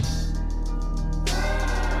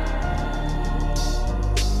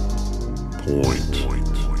Point.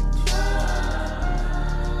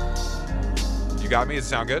 You got me? Does it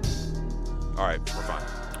sound good? All right, we're fine.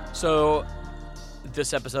 So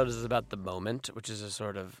this episode is about the moment, which is a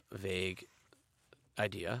sort of vague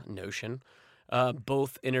idea, notion.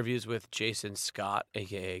 Both interviews with Jason Scott,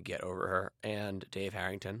 a.k.a. Get Over Her, and Dave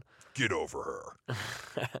Harrington. Get over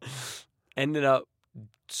her. Ended up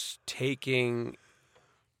taking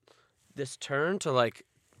this turn to like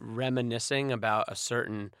reminiscing about a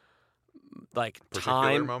certain like Particular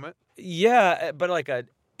time moment? Yeah, but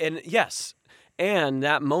yes, and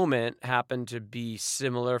that moment happened to be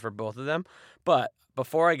similar for both of them. But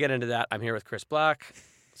before I get into that, I'm here with Chris Black.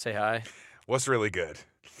 Say hi. What's really good?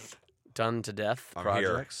 Done to Death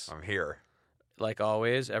projects. I'm here. Like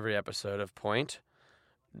always, every episode of Point.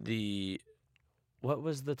 What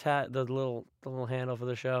was the little handle for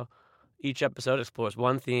the show? Each episode explores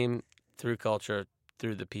one theme through culture,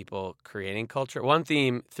 through the people creating culture. One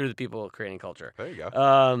theme through the people creating culture. There you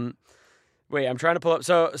go. Wait, I'm trying to pull up.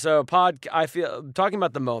 I feel talking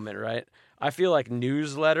about the moment, right? I feel like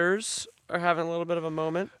newsletters are having a little bit of a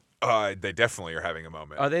moment. They definitely are having a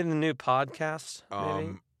moment. Are they the new podcast?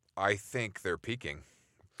 Maybe? I think they're peaking.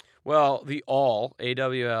 Well, the All,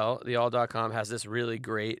 AWL, theall.com has this really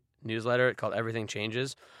great newsletter called Everything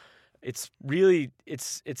Changes. It's really,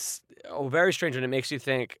 it's very strange, and it makes you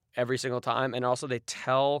think every single time. And also they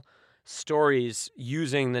tell stories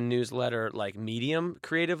using the newsletter like medium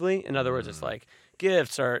creatively. In other words, it's like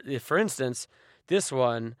gifts or, for instance, this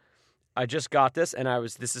one, I just got this, and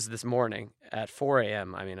this is this morning at 4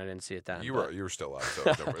 a.m. I mean, I didn't see it then. You were still up, so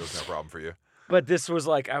it was no problem for you. But this was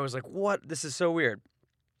like, I was like, what? This is so weird.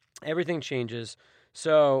 Everything changes.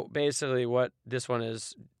 So basically what this one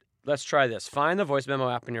is, let's try this. Find the voice memo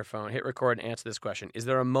app in your phone, hit record, and answer this question. Is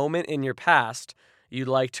there a moment in your past you'd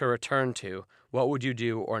like to return to? What would you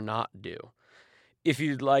do or not do? If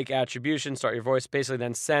you'd like attribution, start your voice. Basically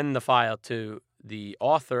then send the file to the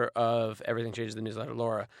author of Everything Changes, the newsletter,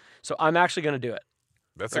 Laura. So I'm actually going to do it.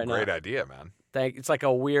 That's a great idea, man. It's like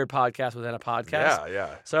a weird podcast within a podcast.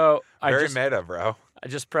 Yeah. So Very meta, bro. I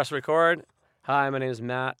just press record. Hi, my name is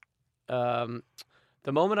Matt. The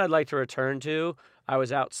moment I'd like to return to, I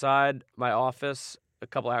was outside my office a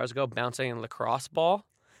couple hours ago bouncing a lacrosse ball,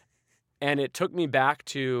 and it took me back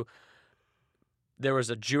to there was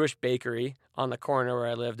a Jewish bakery on the corner where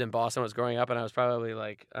I lived in Boston when I was growing up, and I was probably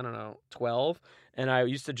 12, and I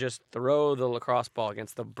used to just throw the lacrosse ball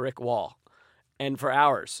against the brick wall and for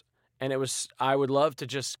hours. And I would love to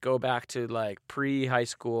just go back to like pre-high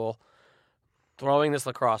school, throwing this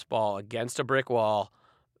lacrosse ball against a brick wall,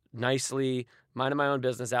 nicely, minding my own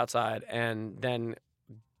business outside, and then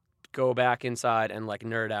go back inside and like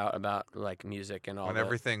nerd out about like music and all that. When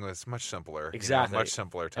everything was much simpler. Exactly. Much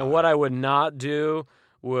simpler time. And what I would not do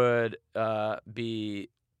would be,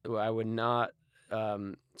 I would not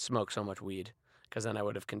smoke so much weed, because then I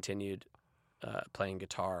would have continued playing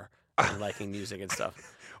guitar and liking music and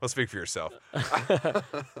stuff. Well, speak for yourself.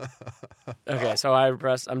 Okay, so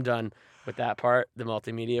I'm done with that part, the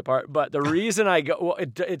multimedia part. But the reason I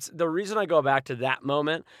go back to that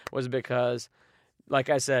moment was because, like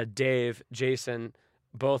I said, Dave, Jason,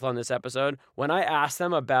 both on this episode, when I asked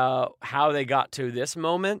them about how they got to this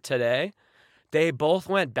moment today, they both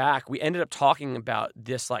went back. We ended up talking about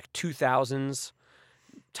this like 2000s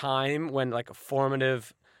time when like a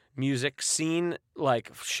formative music scene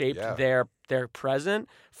like shaped their present.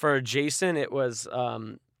 For Jason, it was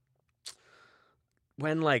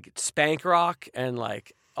when like spank rock and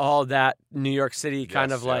like all that New York City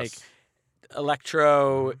kind of like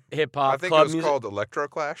electro hip hop. I think club it was music. called Electro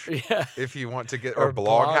Clash. Yeah. If you want to get or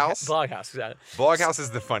Bloghouse. Bloghouse, exactly. Bloghouse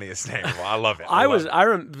is the funniest name. Well, I love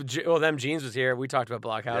it. Them Jeans was here. We talked about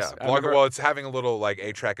Bloghouse. Yeah, well, it's having a little like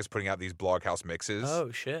A-Track is putting out these Bloghouse mixes.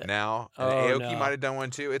 Oh shit! Now, and Aoki might have done one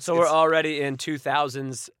too. We're already in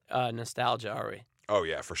 2000s nostalgia, are we? Oh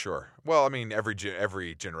yeah, for sure. Well, I mean, every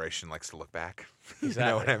generation likes to look back. Exactly. You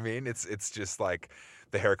know what I mean? It's just like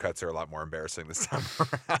the haircuts are a lot more embarrassing this time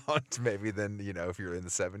around, maybe than if you're in the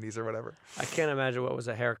 70s or whatever. I can't imagine what was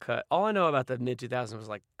a haircut. All I know about the mid 2000s was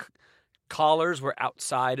like collars were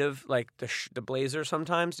outside of like the blazer.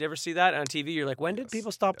 Sometimes, do you ever see that on TV? You're like, when did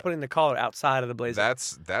people stop putting the collar outside of the blazer?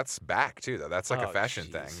 That's back too, though. That's like a fashion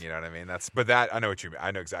thing. You know what I mean? I know what you mean.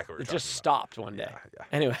 I know exactly what you're talking about. It just stopped one day. Yeah.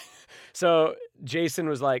 Anyway, so Jason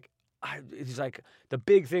was like, he's like, the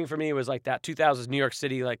big thing for me was like that 2000s New York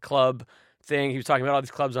City like club thing. He was talking about all these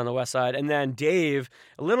clubs on the West Side. And then Dave,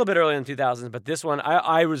 a little bit early in the 2000s, but this one,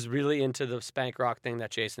 I was really into the spank rock thing that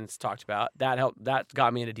Jason's talked about. That helped. That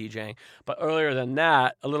got me into DJing. But earlier than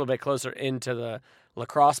that, a little bit closer into the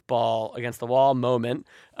lacrosse ball against the wall moment,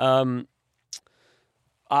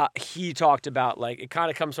 He talked about like it kind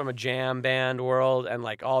of comes from a jam band world and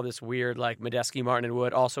like all this weird like Medeski, Martin and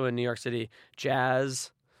Wood, also in New York City,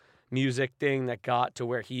 jazz music thing that got to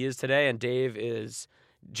where he is today. And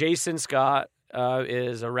Jason Scott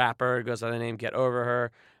is a rapper, goes by the name Get Over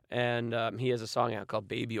Her, and he has a song out called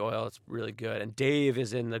Baby Oil. It's really good. And Dave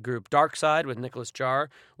is in the group Dark Side with Nicholas Jar,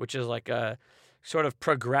 which is like a sort of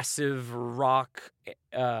progressive rock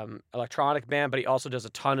electronic band, but he also does a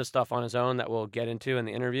ton of stuff on his own that we'll get into in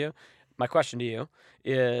the interview. My question to you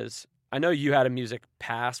is, I know you had a music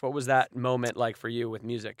past. What was that moment like for you with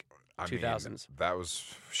music? I 2000s. mean, that was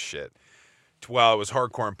shit. Well, it was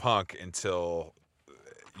hardcore and punk until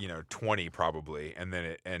 20 probably, and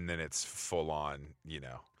then it's full on,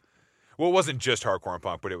 Well, it wasn't just hardcore and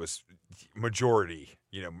punk, but it was majority,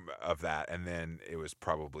 of that. And then it was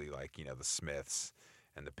probably like, the Smiths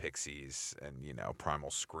and the Pixies and,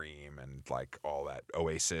 Primal Scream and like all that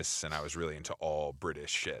Oasis. And I was really into all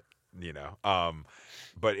British shit,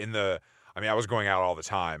 But I was going out all the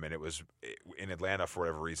time, and in Atlanta for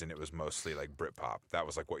whatever reason, it was mostly like Britpop. That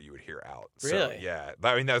was like what you would hear out. Really? So, yeah.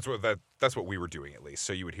 I mean, that's what we were doing at least.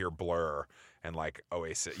 So you would hear Blur and like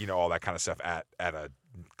Oasis, all that kind of stuff at a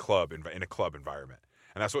club in a club environment,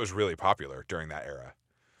 and that's what was really popular during that era.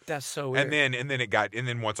 That's so weird. And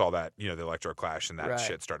then once all that the Electro Clash and that Right.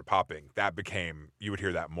 shit started popping, that became, you would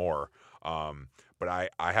hear that more. But I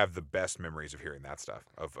have the best memories of hearing that stuff,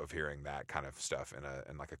 of hearing that kind of stuff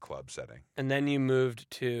in like a club setting. And then you moved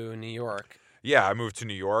to New York. Yeah, I moved to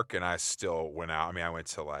New York, and I still went out. I mean, I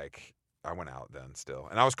went out then still,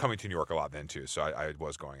 and I was coming to New York a lot then too. So I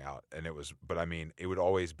was going out, and but I mean, it would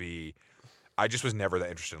always be. I just was never that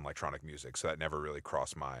interested in electronic music, so that never really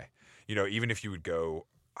crossed my, even if you would go.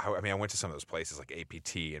 I went to some of those places like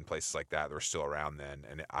APT and places like that were still around then,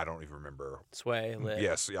 and I don't even remember. Sway, Lit.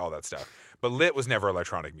 Yes, all that stuff. But Lit was never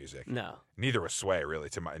electronic music. No. Neither was Sway, really,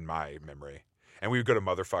 in my memory. And we would go to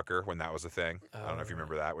Motherfucker when that was a thing. I don't know if you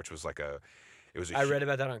remember that, which was like I read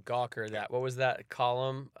about that on Gawker. What was that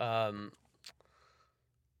column? Oh my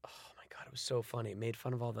God, it was so funny. It made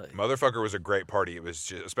fun of all the. Motherfucker was a great party. It was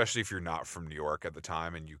just, especially if you're not from New York at the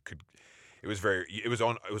time, and you could. It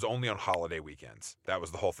was only on holiday weekends. That was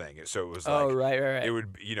the whole thing. So it was like, oh, right. It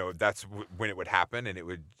would, that's when it would happen, and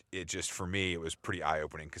it just, for me, it was pretty eye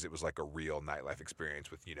opening because it was like a real nightlife experience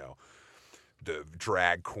with the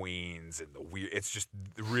drag queens and the weird. It's just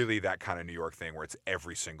really that kind of New York thing where it's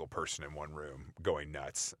every single person in one room going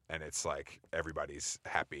nuts, and it's like everybody's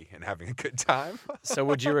happy and having a good time. So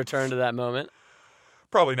would you return to that moment?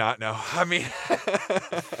 Probably not. No, I mean,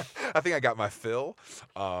 I think I got my fill.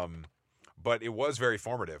 But it was very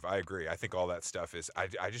formative. I agree. I think all that stuff is.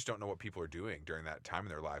 I just don't know what people are doing during that time in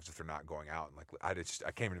their lives if they're not going out. And like I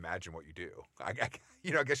can't even imagine what you do. I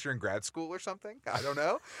guess you're in grad school or something. I don't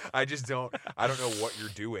know. I don't know what you're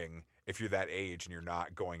doing if you're that age and you're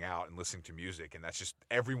not going out and listening to music. And that's just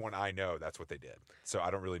everyone I know. That's what they did. So I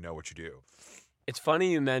don't really know what you do. It's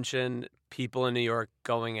funny you mentioned people in New York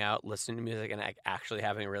going out, listening to music, and actually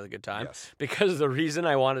having a really good time. Yes. Because the reason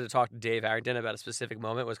I wanted to talk to Dave Harrington about a specific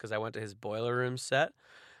moment was because I went to his Boiler Room set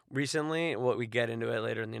recently. Well, we get into it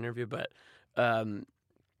later in the interview, but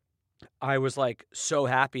I was like so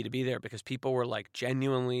happy to be there because people were like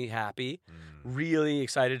genuinely happy, really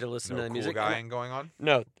excited to listen to the music. No cool guying going on?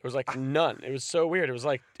 No, there was like none. It was so weird. It was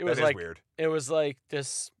like weird. It was like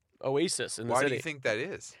this oasis in the city. Why do you think that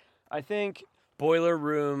is? I think Boiler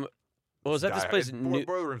Room. Well, was that this place?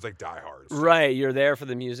 Boiler Room's like Die Hard. So. Right, you're there for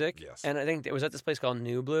the music. Yes. And I think it was at this place called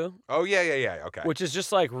New Blue. Oh yeah. Okay. Which is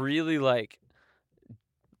just like really like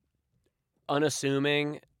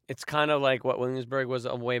unassuming. It's kind of like what Williamsburg was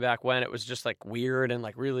way back when. It was just like weird and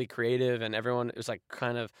like really creative, and everyone. It was like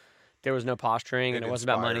kind of there was no posturing, and it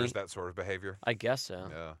wasn't about money. That sort of behavior. I guess so.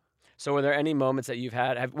 Yeah. So were there any moments that you've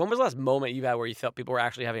had? When was the last moment you've had where you felt people were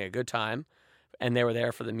actually having a good time, and they were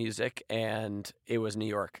there for the music, and it was New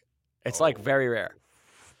York? It's like very rare.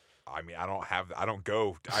 I mean, I don't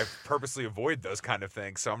go. I purposely avoid those kind of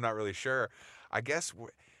things, so I'm not really sure. I guess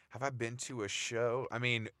have I been to a show? I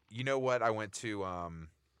mean, you know what? I went to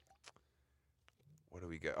what do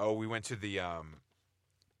we go? Oh, we went to the oh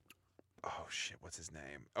shit, what's his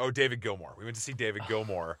name? Oh, David Gilmour. We went to see David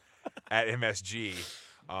Gilmour at MSG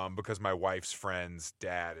because my wife's friend's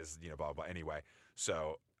dad is blah blah. Anyway,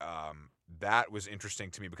 so that was interesting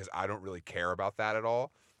to me because I don't really care about that at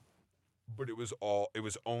all. But it was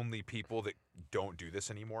only people that don't do this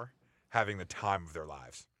anymore having the time of their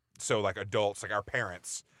lives. So like adults, like our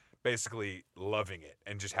parents, basically loving it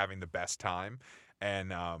and just having the best time.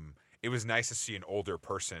 And it was nice to see an older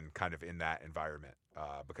person kind of in that environment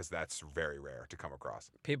because that's very rare to come across.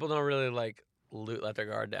 People don't really like let their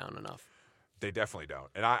guard down enough. They definitely don't.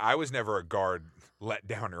 And I was never a guard let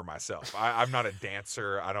downer myself. I'm not a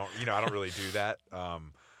dancer. I don't really do that.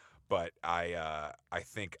 But I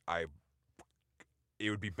think it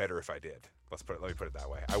would be better if I did. Let me put it that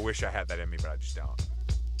way. I wish I had that in me, but I just don't.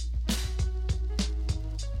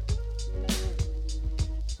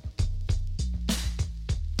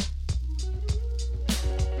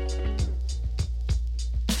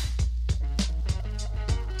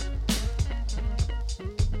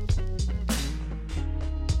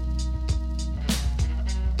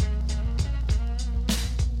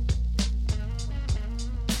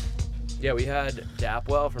 Yeah, we had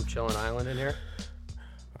Dapwell from Chillin' Island in here.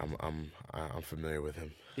 I'm familiar with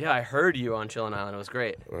him. Yeah, I heard you on Chillin' Island. It was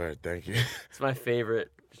great. All right, thank you. It's my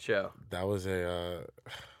favorite show. That was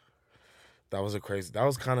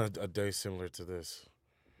kind of a day similar to this.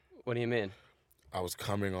 What do you mean? I was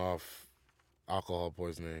coming off alcohol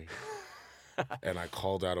poisoning, and I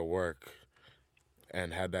called out of work,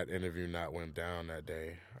 and had that interview not went down that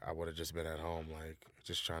day, I would have just been at home, like,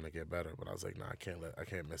 just trying to get better. But I was like, nah, I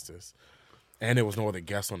can't miss this. And there was no other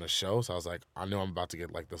guests on the show, so I was like, I know I'm about to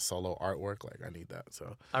get, like, the solo artwork. Like, I need that,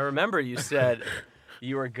 so. I remember you said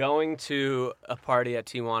you were going to a party at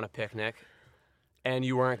Tijuana Picnic, and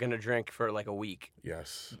you weren't going to drink for, like, a week.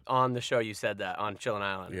 Yes. On the show, you said that, on Chillin'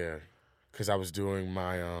 Island. Yeah, because I was doing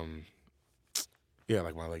my,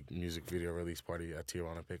 my music video release party at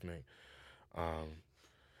Tijuana Picnic. I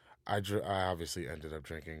obviously ended up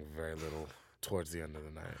drinking very little towards the end of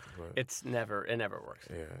the night. But It never works.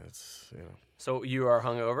 yeah, it's, So you are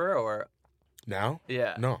hungover, or? Now?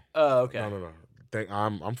 Yeah. No. Oh, okay. No.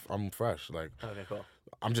 I'm fresh. Like, Okay, cool.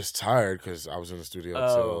 I'm just tired because I was in the studio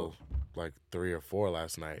till like 3 or 4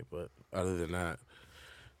 last night. But other than that,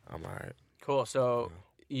 I'm all right. Cool. So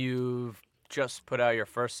you've just put out your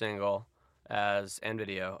first single and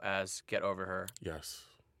video as Get Over Her. Yes.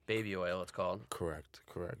 Baby Oil, it's called. Correct.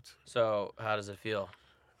 So how does it feel?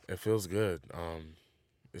 It feels good.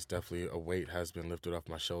 It's definitely a weight has been lifted off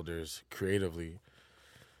my shoulders creatively,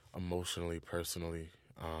 emotionally, personally.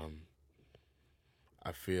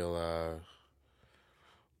 I feel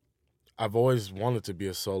I've always wanted to be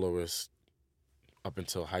a soloist up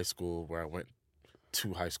until high school, where I went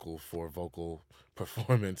to high school for vocal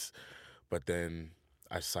performance, but then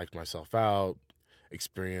I psyched myself out,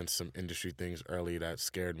 experienced some industry things early that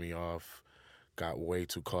scared me off, got way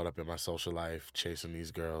too caught up in my social life, chasing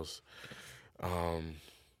these girls,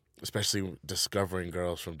 especially discovering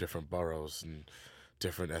girls from different boroughs and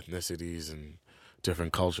different ethnicities and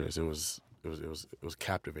different cultures. It was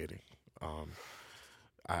captivating.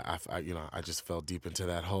 I just fell deep into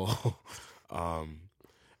that hole.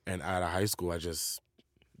 And out of high school, I just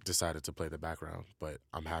decided to play the background. But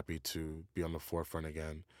I'm happy to be on the forefront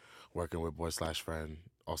again. Working with Boy/Friend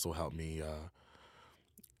also helped me,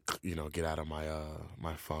 get out of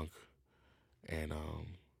my funk. And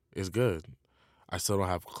it's good. I still don't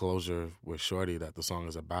have closure with Shorty that the song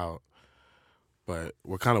is about. But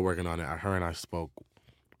we're kind of working on it. Her and I spoke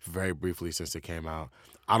very briefly since it came out.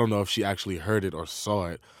 I don't know if she actually heard it or saw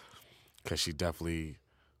it, because she definitely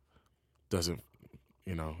doesn't,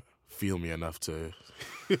 feel me enough to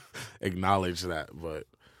acknowledge that. But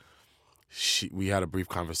we had a brief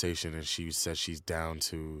conversation, and she said she's down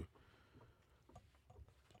to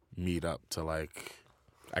meet up to, like,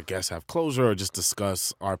 I guess have closure or just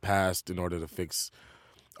discuss our past in order to fix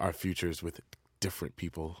our futures with different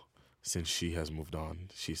people since she has moved on,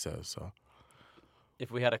 she says. So If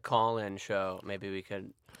we had a call-in show, maybe we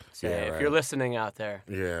could say, Yeah, if right. you're listening out there.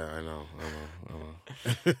 yeah, I know.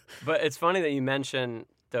 But it's funny that you mention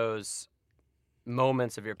those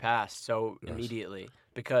moments of your past so Yes. immediately,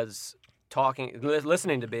 because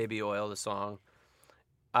listening to Baby Oil, the song,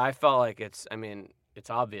 I felt like it's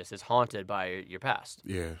obvious, it's haunted by your past.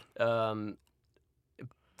 Yeah.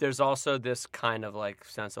 There's also this kind of like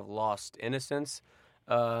sense of lost innocence,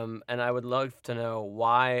 and I would love to know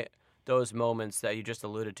why those moments that you just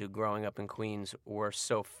alluded to growing up in Queens were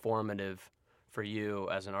so formative for you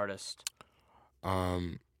as an artist.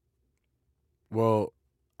 Well,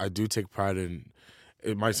 I do take pride in.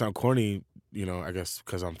 It might sound corny, I guess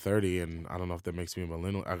because I'm 30, and I don't know if that makes me a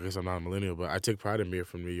millennial. I guess I'm not a millennial, but I take pride in being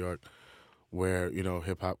from New York, where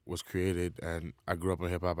hip hop was created, and I grew up in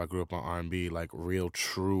hip hop. I grew up on R&B, like real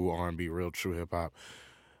true R&B, real true hip hop.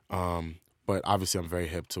 But obviously, I'm very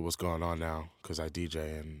hip to what's going on now because I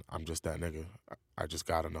DJ, and I'm just that nigga. I just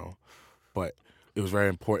gotta know. But it was very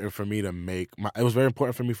important for me it was very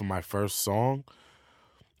important for me for my first song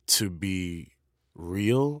to be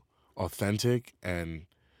real, authentic, and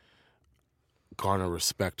garner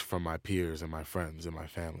respect from my peers and my friends and my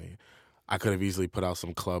family. I could have easily put out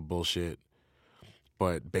some club bullshit,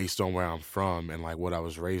 but based on where I'm from and like what I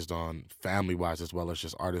was raised on, family wise as well as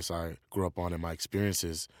just artists I grew up on and my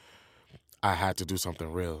experiences, I had to do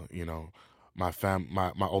something real. You know, my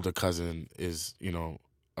older cousin is, you know,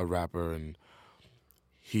 a rapper, and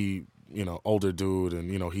he, you know, older dude,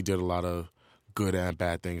 and you know, he did a lot of good and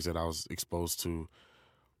bad things that I was exposed to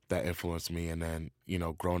that influenced me. And then, you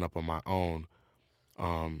know, growing up on my own,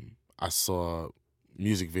 I saw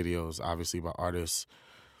music videos, obviously, by artists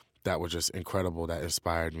that were just incredible, that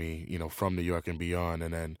inspired me, you know, from New York and beyond.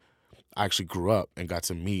 And then I actually grew up and got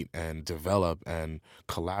to meet and develop and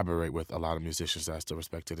collaborate with a lot of musicians that I still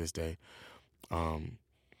respect to this day.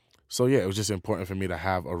 So yeah, it was just important for me to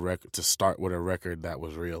have a record, to start with a record that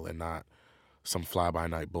was real and not some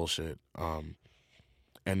fly-by-night bullshit. And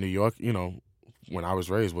New York, you know, when I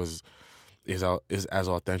was raised, is as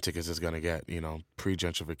authentic as it's gonna get. You know,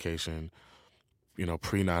 pre-gentrification, you know,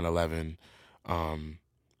 pre 9/11,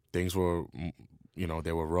 things were, you know,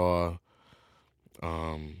 they were raw.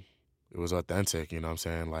 It was authentic. You know what I'm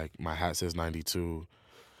saying? Like, my hat says 92.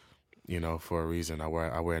 You know, for a reason. I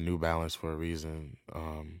wear New Balance for a reason.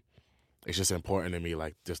 It's just important to me,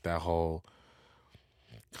 like, just that whole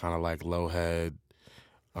kind of like low head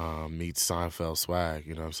meets Seinfeld swag.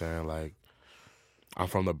 You know what I'm saying? Like, I'm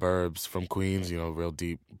from the burbs, from Queens, you know, real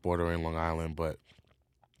deep, bordering Long Island, but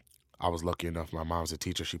I was lucky enough. My mom's a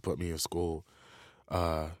teacher. She put me in school,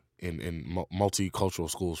 in multicultural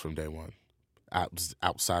schools from day one,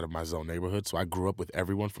 outside of my zone neighborhood. So I grew up with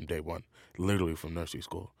everyone from day one, literally from nursery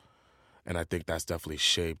school. And I think that's definitely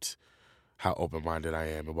shaped how open-minded I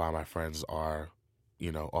am and why my friends are,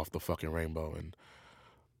 you know, off the fucking rainbow. And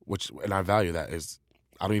I value that. Is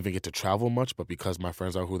I don't even get to travel much, but because my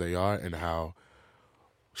friends are who they are and how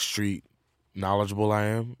street knowledgeable I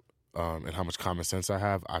am, and how much common sense I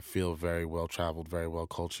have, I feel very well traveled, very well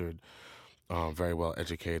cultured, very well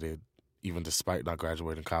educated, even despite not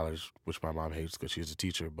graduating college, which my mom hates because she's a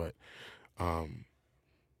teacher. But I'm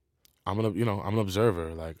an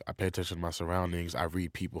observer. Like, I pay attention to my surroundings. I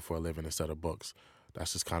read people for a living instead of books.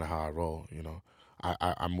 That's just kind of how I roll. You know,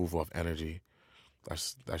 I move off energy.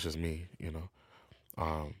 That's just me. You know.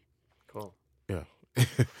 Cool. Yeah.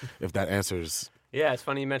 If that answers. Yeah, it's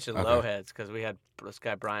funny you mentioned Okay. Lowheads, because we had this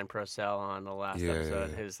guy Brian Procell on the last Yeah, episode.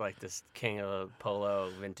 yeah. Who's like this king of polo,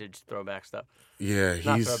 vintage throwback stuff. Yeah,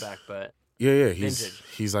 Not he's throwback, but yeah. vintage.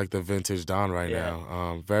 He's like the vintage Don right Yeah.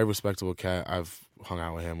 now. Very respectable cat. I've hung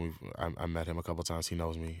out with him. I met him a couple times. He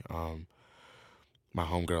knows me. My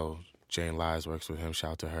homegirl Jane Lies works with him.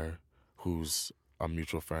 Shout out to her, who's a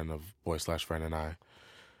mutual friend of Boy/Friend and I.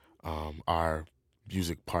 Our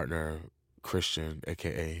music partner Christian,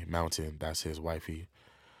 aka Mountain, that's his wifey.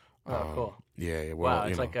 Oh, cool. Yeah. Well, Wow,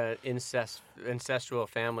 it's like a incestual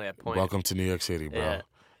family at point. Welcome to New York City, bro. Yeah.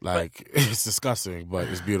 Like, it's disgusting, but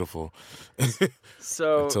it's beautiful.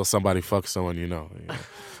 So Until somebody fucks someone, you know.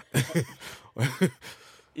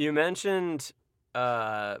 you mentioned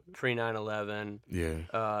pre 9/11,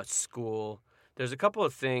 Yeah. school. There's a couple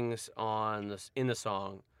of things in the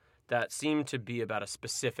song that seem to be about a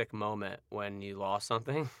specific moment when you lost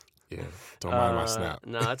something. Yeah. Don't mind my snap.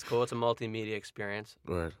 No, that's cool. It's a multimedia experience.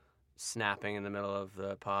 Right. Snapping in the middle of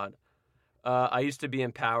the pod. I used to be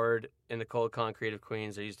empowered in the cold concrete of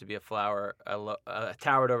Queens. I used to be a flower. I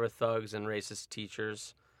towered over thugs and racist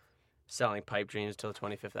teachers, selling pipe dreams till the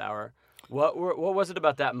 25th hour. What was it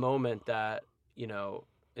about that moment that, you know,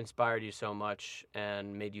 inspired you so much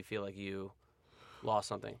and made you feel like you lost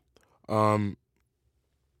something?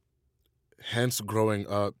 Hence, growing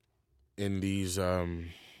up in these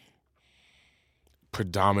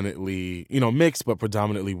predominantly, you know, mixed but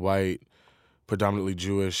predominantly white, predominantly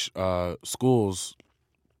Jewish schools,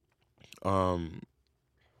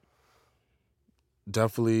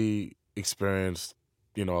 definitely experienced,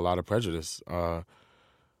 you know, a lot of prejudice. I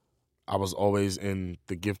was always in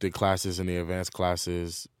the gifted classes and the advanced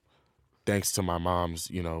classes, thanks to my mom's,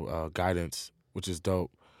 you know, guidance, which is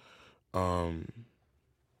dope.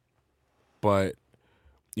 But,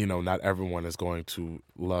 you know, not everyone is going to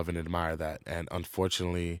love and admire that. And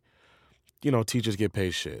unfortunately, you know, teachers get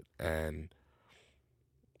paid shit. And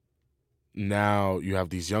now you have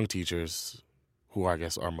these young teachers who I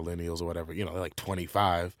guess are millennials or whatever, you know, they're like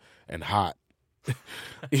 25 and hot.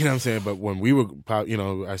 You know what I'm saying? But when we were, you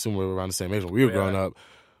know, I assume we were around the same age. When we were growing up,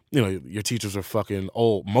 you know, your teachers were fucking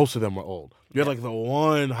old. Most of them were old. You had like the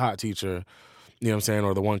one hot teacher, you know what I'm saying,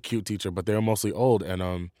 or the one cute teacher, but they were mostly old.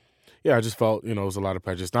 And yeah, I just felt, you know, it was a lot of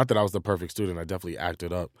prejudice. Not that I was the perfect student. I definitely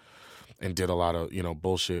acted up and did a lot of, you know,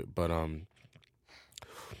 bullshit. But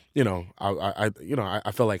you know, I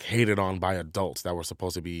felt like hated on by adults that were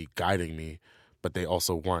supposed to be guiding me, but they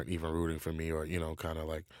also weren't even rooting for me or, you know, kind of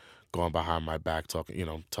like going behind my back, talking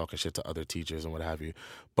shit to other teachers and what have you.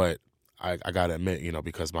 But I gotta admit,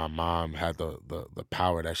 because my mom had the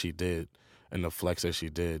power that she did and the flex that she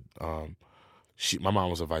did. My mom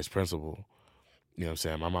was a vice principal. You know what I'm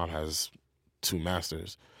saying? My mom has 2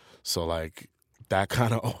 masters, so like that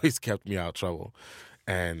kind of always kept me out of trouble.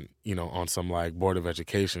 And on some like board of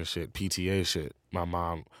education shit, PTA shit, my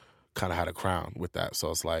mom kind of had a crown with that.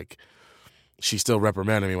 So it's like she still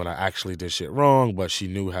reprimanded me when I actually did shit wrong, but she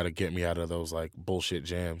knew how to get me out of those like bullshit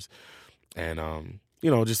jams. And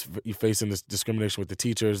just you facing this discrimination with the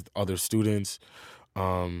teachers, other students,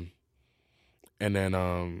 and then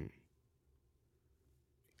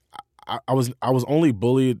I was only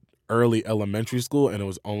bullied early elementary school, and it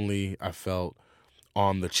was only, I felt,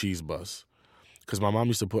 on the cheese bus, because my mom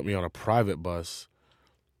used to put me on a private bus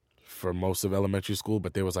for most of elementary school,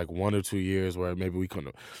 but there was like 1 or 2 years where maybe we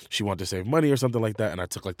couldn't. She wanted to save money or something like that, and I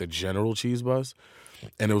took like the general cheese bus,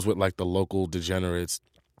 and it was with like the local degenerates.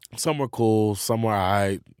 Some were cool, some were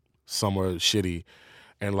alright, some were shitty,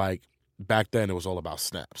 and like back then it was all about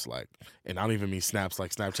snaps, like, and I don't even mean snaps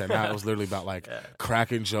like Snapchat now. It was literally about like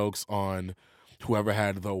cracking jokes on whoever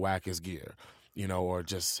had the wackest gear, or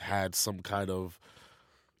just had some kind of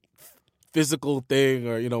physical thing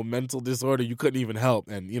or mental disorder you couldn't even help,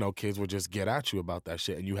 and kids would just get at you about that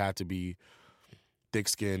shit, and you had to be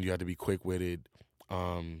thick-skinned, you had to be quick-witted.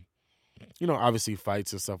 Obviously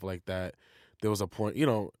fights and stuff like that. There was a point,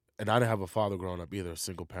 and I didn't have a father growing up either,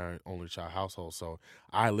 single parent, only child household, so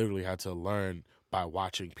I literally had to learn by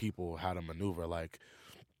watching people how to maneuver, like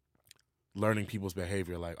learning people's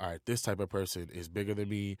behavior. Like, all right, this type of person is bigger than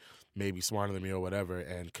me, maybe smarter than me or whatever,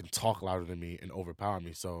 and can talk louder than me and overpower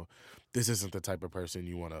me. So this isn't the type of person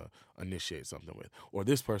you want to initiate something with. Or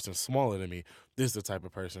this person's smaller than me. This is the type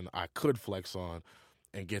of person I could flex on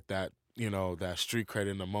and get that, that street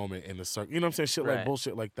credit in the moment in the circle. You know what I'm saying? Shit like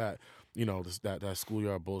bullshit like that. That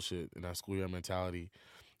schoolyard bullshit and that schoolyard mentality.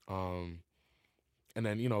 And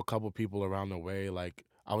then, a couple people around the way, like,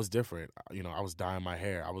 I was different. I was dyeing my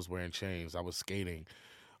hair. I was wearing chains. I was skating.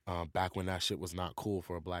 Back when that shit was not cool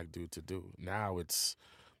for a black dude to do. Now it's,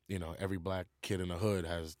 every black kid in the hood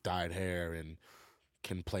has dyed hair and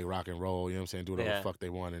can play rock and roll. You know what I'm saying? Do whatever the fuck they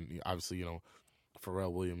want. And obviously,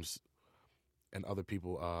 Pharrell Williams and other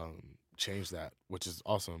people changed that, which is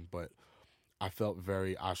awesome. But I felt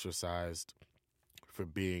very ostracized for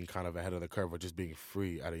being kind of ahead of the curve or just being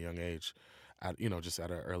free at a young age, just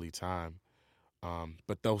at an early time.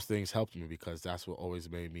 But those things helped me because that's what always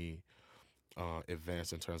made me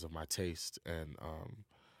advance in terms of my taste and,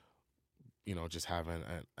 just having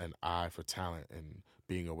an eye for talent and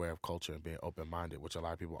being aware of culture and being open-minded, which a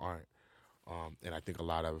lot of people aren't. And I think a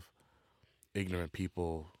lot of ignorant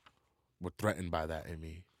people were threatened by that in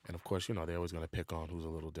me. And, of course, they're always going to pick on who's a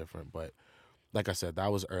little different. But like I said,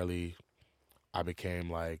 that was early. I became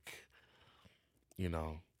like,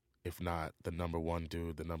 if not the number 1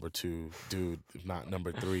 dude, the number 2 dude, if not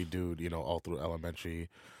number 3 dude, all through elementary,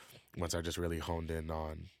 once I just really honed in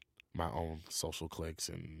on my own social cliques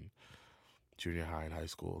in junior high and high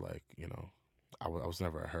school. Like, I was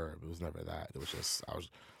never a herb. It was never that. It was just, I was,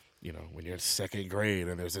 when you're in 2nd grade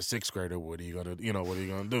and there's a 6th grader, what are you going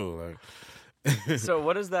to do? Like, So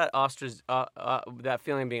what does that that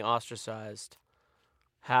feeling of being ostracized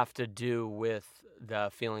have to do with the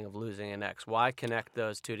feeling of losing an ex? Why connect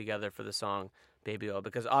those two together for the song Baby O?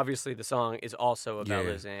 Because obviously the song is also about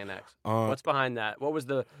losing an ex. What's behind that?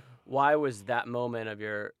 Why was that moment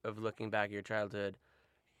of looking back at your childhood?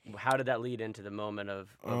 How did that lead into the moment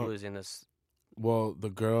of losing this? Well, the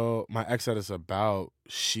girl, my ex that it's about,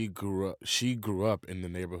 she grew up in the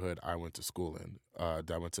neighborhood I went to school in.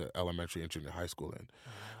 That I went to elementary and junior high school in.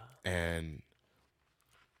 And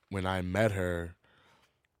when I met her,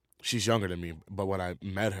 she's younger than me, but when I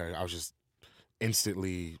met her, I was just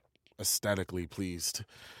instantly aesthetically pleased.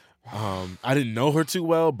 I didn't know her too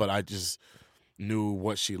well, but I just knew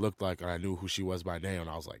what she looked like, and I knew who she was by name, and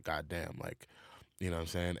I was like, God damn, like, you know what I'm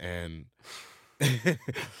saying? And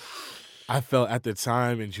I felt at the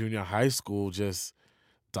time in junior high school, just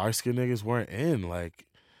dark-skinned niggas weren't in. Like,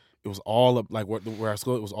 it was all, like, where I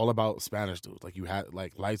schooled, it was all about Spanish dudes. Like, you had,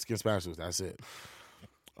 like, light-skinned Spanish dudes, that's it.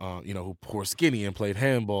 Who were skinny and played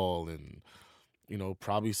handball and,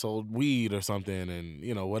 probably sold weed or something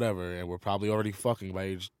and, whatever. And were probably already fucking by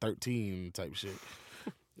age 13 type shit,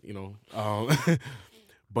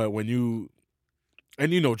 But when you,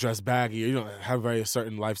 and, dress baggy, have very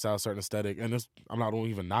certain lifestyle, certain aesthetic. And I'm not going to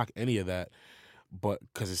even knock any of that, but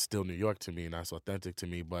because it's still New York to me and that's authentic to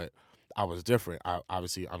me. But I was different.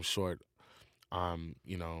 Obviously, I'm short.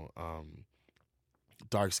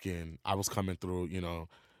 Dark skin. I was coming through,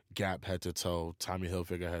 Gap head to toe, Tommy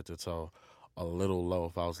Hilfiger head to toe, a little low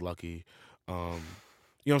if I was lucky. You know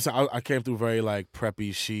what I'm saying? I came through very like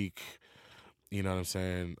preppy chic. You know what I'm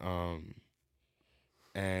saying?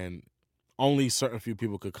 And only certain few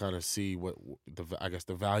people could kind of see what I guess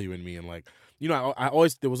the value in me, and like, you know, I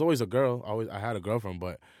always, there was always a girl. I had a girlfriend,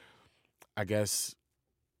 but I guess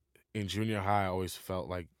in junior high I always felt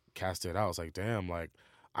like casted out. I was like, damn, like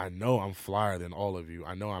I know I'm flyer than all of you.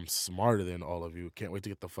 I know I'm smarter than all of you. Can't wait to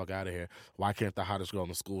get the fuck out of here. Why can't the hottest girl in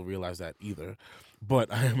the school realize that either?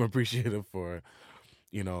 But I am appreciative for,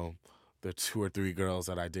 you know, the 2 or 3 girls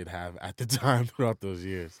that I did have at the time throughout those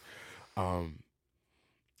years.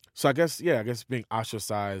 So I guess being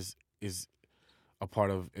ostracized is a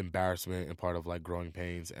part of embarrassment and part of like growing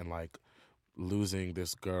pains, and like losing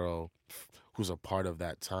this girl who's a part of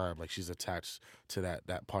that time, like she's attached to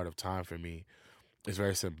that part of time for me, is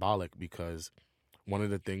very symbolic, because one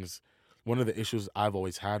of the issues I've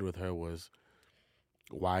always had with her was,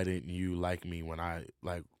 why didn't you like me when I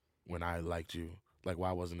liked you? Like,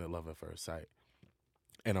 why wasn't it love at first sight?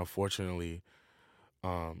 And unfortunately,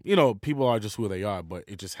 you know, people are just who they are, but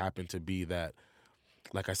it just happened to be that,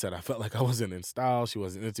 like I said, I felt like I wasn't in style. She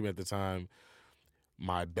wasn't into me at the time.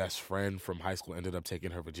 My best friend from high school ended up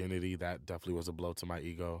taking her virginity. That definitely was a blow to my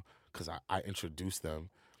ego, because I introduced them.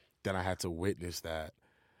 Then I had to witness that.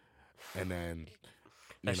 And then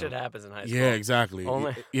That shit happens in high school. yeah, exactly.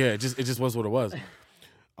 Only. Yeah, it just was what it was.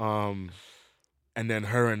 And then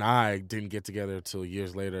her and I didn't get together till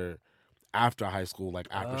years later, after high school, like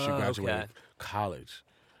after she graduated college.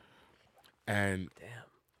 And Damn.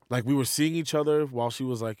 like we were seeing each other while she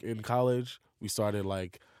was like in college. We started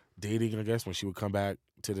like dating, I guess, when she would come back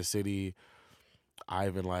to the city. I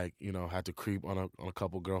even like, you know, had to creep on a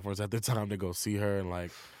couple girlfriends at the time to go see her, and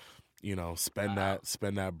like, you know, spend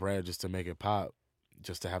that bread just to make it pop,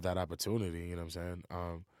 just to have that opportunity, you know what I'm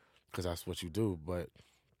saying? Because that's what you do. But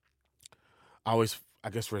I always,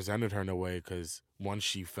 I guess, resented her in a way, because once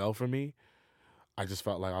she fell for me, I just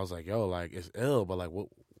felt like, I was like, yo, like, it's ill, but like, what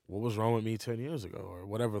was wrong with me 10 years ago, or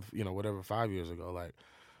whatever, you know, whatever 5 years ago? Like,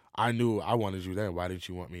 I knew I wanted you then. Why didn't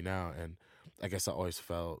you want me now? And I guess I always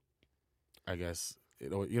felt, I guess,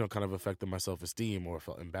 it, you know, kind of affected my self-esteem, or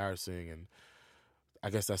felt embarrassing. And I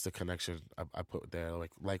guess that's the connection I put there,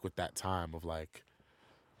 like with that time of like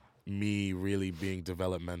me really being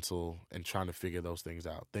developmental and trying to figure those things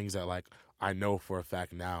out. Things that like I know for a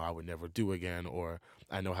fact now I would never do again, or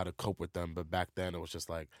I know how to cope with them. But back then it was just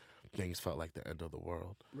like things felt like the end of the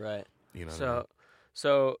world. Right. You know what I mean?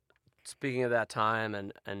 So speaking of that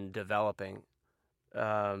time and developing,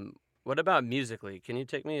 what about musically? Can you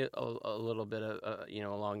take me a little bit of you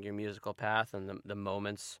know, along your musical path and the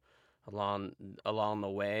moments along the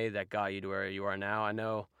way that got you to where you are now? I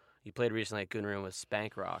know you played recently at Goon Room with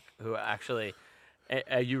Spank Rock, who actually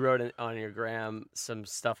you wrote on your gram some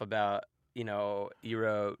stuff about, you know, you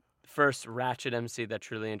wrote, first ratchet MC that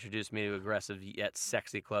truly introduced me to aggressive yet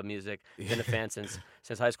sexy club music. Been a fan since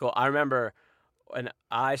high school. I remember when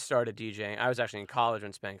I started DJing, I was actually in college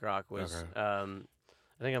when Spank Rock was. Okay.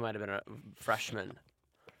 I think I might have been a freshman.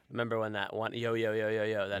 Remember when that one Yo Yo Yo Yo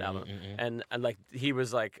Yo, that album, and like he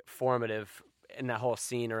was like formative in that whole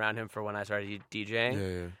scene around him for when I started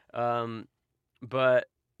DJing. Yeah. But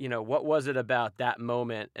you know, what was it about that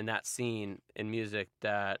moment and that scene in music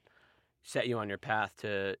that set you on your path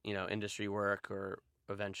to, you know, industry work, or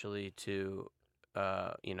eventually to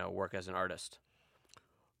you know, work as an artist?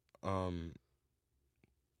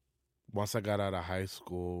 Once I got out of high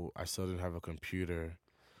school, I still didn't have a computer.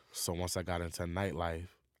 So once I got into nightlife,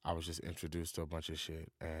 I was just introduced to a bunch of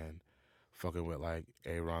shit, and fucking with like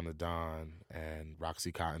Aaron the Don and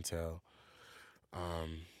Roxy Cottontail.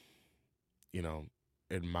 You know,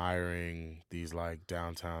 admiring these like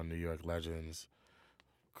downtown New York legends,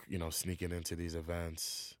 you know, sneaking into these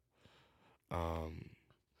events. I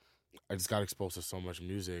just got exposed to so much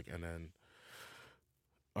music, and then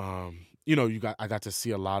you know, I got to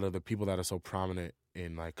see a lot of the people that are so prominent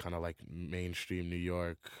in like kind of like mainstream New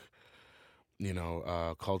York, you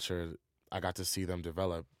know, culture. I got to see them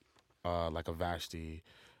develop, like a Vashti,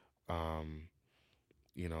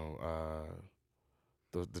 you know,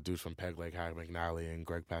 the dudes from Peg Leg, Harry McNally and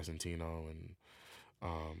Greg Passantino, and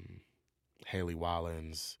Haley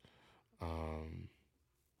Wallins.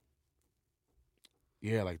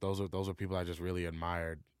 Yeah, like those are people I just really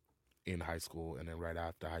admired in high school, and then right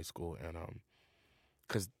after high school, and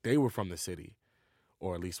because they were from the city,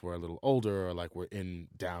 or at least were a little older, or like were in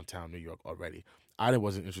downtown New York already. I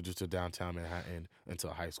wasn't introduced to downtown Manhattan until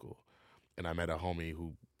high school, and I met a homie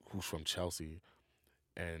who's from Chelsea,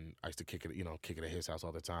 and I used to kick it at his house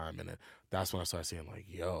all the time, and then that's when I started seeing like,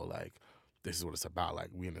 yo, like this is what it's about. Like,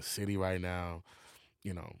 we in the city right now.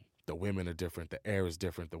 You know, the women are different. The air is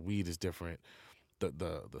different. The weed is different. The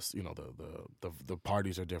you know, the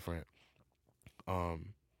parties are different.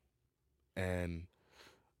 And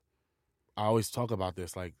I always talk about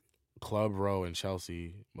this, like, Club Row in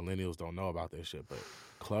Chelsea. Millennials don't know about this shit, but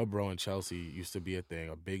Club Row in Chelsea used to be a thing,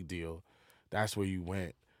 a big deal. That's where you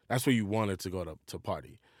went. That's where you wanted to go to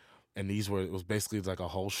party. And it was basically like a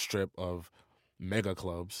whole strip of mega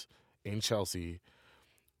clubs in Chelsea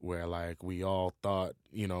where, like, we all thought,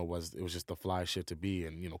 you know, it was just the fly shit to be.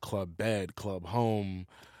 And, you know, Club Bed, Club Home,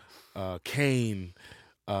 Kane,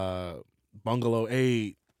 Bungalow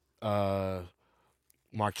 8,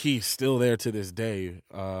 Marquis, still there to this day,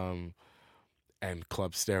 and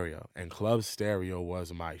Club Stereo. And Club Stereo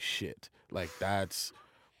was my shit. Like,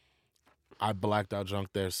 I blacked out drunk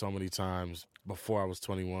there so many times before I was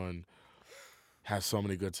 21. Had so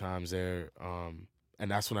many good times there. And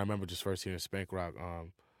that's when I remember just first hearing Spank Rock.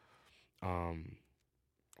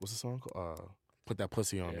 What's the song called? Put That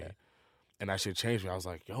Pussy on Me. And that shit changed me. I was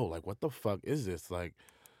like, yo, like, what the fuck is this? Like,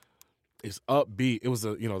 it's upbeat. It was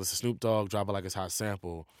this is Snoop Dogg, Drop It Like It's Hot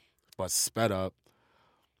sample, but sped up.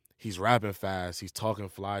 He's rapping fast. He's talking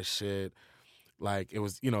fly shit. Like, it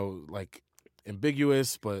was, you know, like,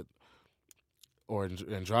 ambiguous, or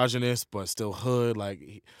androgynous, but still hood.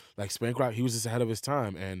 Like Spank Rock, he was just ahead of his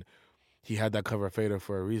time, and he had that cover of Fader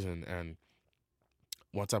for a reason. And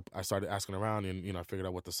once I started asking around, and, you know, I figured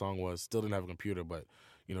out what the song was. Still didn't have a computer, but,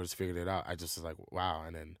 you know, just figured it out. I just was like, wow.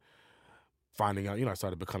 And then finding out, you know, I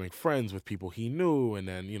started becoming friends with people he knew, and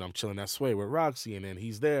then, you know, I'm chilling that Sway with Roxy, and then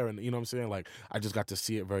he's there, and, you know what I'm saying? Like, I just got to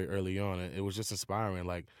see it very early on, and it was just inspiring,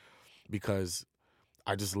 like, because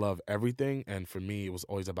I just love everything, and for me, it was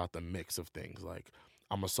always about the mix of things. Like,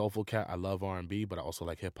 I'm a soulful cat. I love R&B, but I also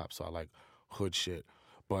like hip-hop, so I like hood shit.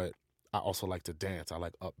 But I also like to dance. I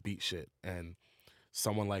like upbeat shit, and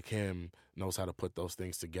someone like him knows how to put those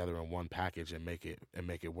things together in one package and make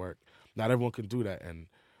it work. Not everyone can do that, and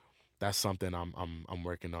that's something I'm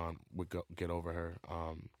working on with Get Over Her,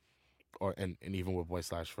 and even with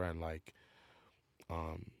Boy/Friend. Like,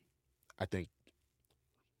 I think,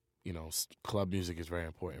 you know, club music is very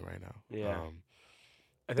important right now. Yeah.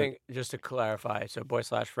 I think, just to clarify, so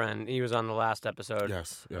Boy/Friend, he was on the last episode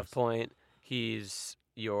Yes. of Point. He's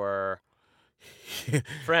your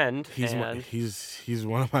friend. He's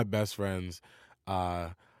one of my best friends.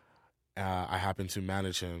 I happen to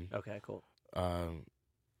manage him. Okay, cool.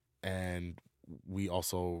 And we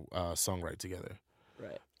also songwrite together.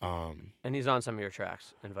 Right. And he's on some of your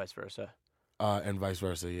tracks, and vice versa.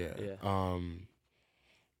 Yeah.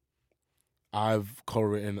 I've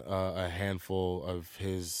co-written a handful of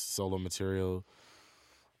his solo material,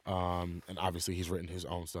 and obviously he's written his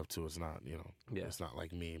own stuff too. It's not, you know, it's not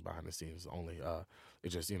like me behind the scenes only. It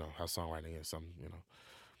just, you know, how songwriting is. Some, you know,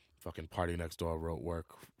 fucking Party Next Door wrote work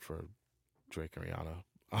for Drake and Rihanna.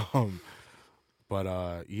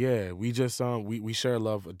 But yeah, we just we share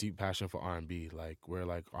a deep passion for R&B. Like, we're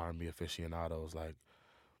like R&B aficionados, like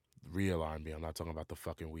real R&B. I'm not talking about the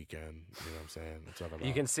fucking Weekend. You know what I'm saying? I'm talking about,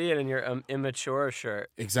 you can see it in your immature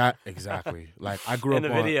shirt. Exactly. Like, I grew up in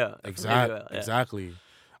the on video. Exactly.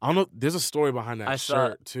 I don't know. There's a story behind that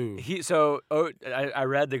shirt too. I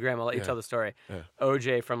read the gram. I'll let you tell the story. Yeah.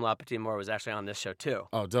 OJ from La Petite Moore was actually on this show too.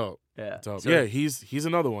 Oh, dope. Yeah. Dope. So, yeah, he's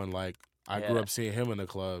another one. Like, I grew up seeing him in the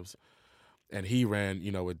clubs, and he ran,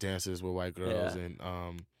 you know, with dances with white girls and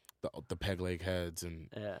the peg leg heads, and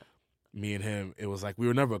me and him, it was like we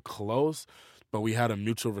were never close, but we had a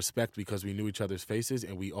mutual respect because we knew each other's faces,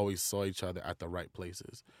 and we always saw each other at the right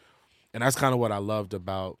places. And that's kind of what I loved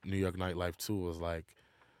about New York nightlife too, was like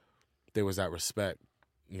there was that respect.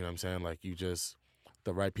 You know what I'm saying? Like, you just,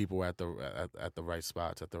 the right people were at the right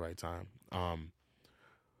spots at the right time.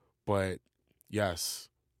 But yes,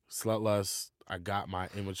 Slutlust, I got my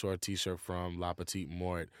Immature t-shirt from La Petite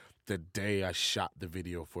Mort the day I shot the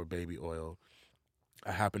video for Baby Oil.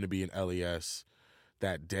 I happened to be in LES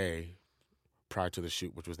that day prior to the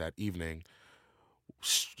shoot, which was that evening,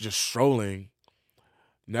 just strolling.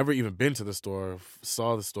 Never even been to the store,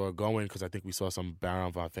 saw the store, go in because I think we saw some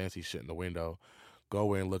Baron Von Fancy shit in the window.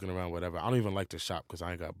 Go in, looking around, whatever. I don't even like to shop because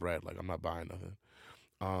I ain't got bread. Like, I'm not buying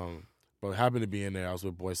nothing. But I happened to be in there. I was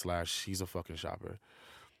with Boy Slash. He's a fucking shopper.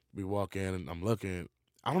 We walk in, and I'm looking.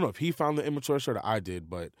 I don't know if he found the Immature shirt or I did,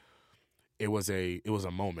 but it was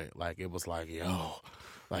a moment. Like, it was like, yo,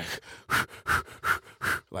 like,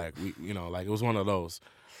 like, we, you know, like, it was one of those.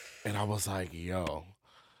 And I was like, yo,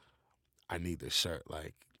 I need this shirt.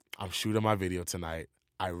 Like, I'm shooting my video tonight.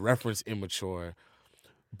 I reference Immature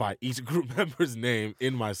by each group member's name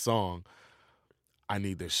in my song. I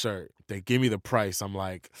need this shirt. They give me the price. I'm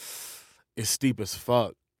like, it's steep as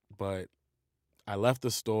fuck. But I left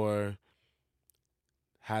the store,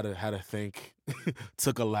 had to think,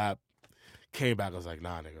 took a lap, came back. I was like,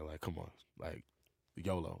 nah, nigga, like, come on, like,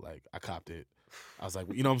 YOLO, like, I copped it. I was like,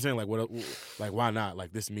 you know what I'm saying? Like, like, why not?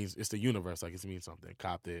 Like, this means it's the universe. Like, it means something.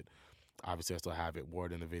 Copped it. Obviously, I still have it. Wore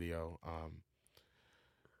it in the video.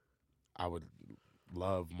 I would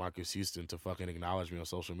love Marcus Houston to fucking acknowledge me on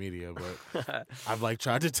social media, but I've like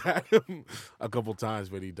tried to tag him a couple times,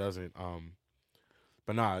 but he doesn't.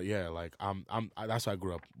 But nah, yeah, like that's why I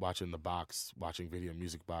grew up watching The Box, watching Video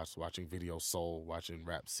Music Box, watching Video Soul, watching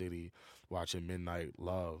Rap City, watching Midnight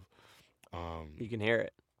Love. You can hear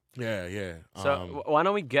it. Yeah. So why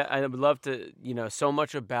don't we get? I would love to, so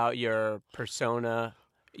much about your persona,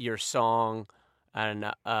 your song, and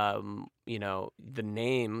the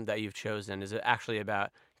name that you've chosen. Is it actually about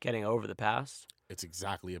getting over the past? It's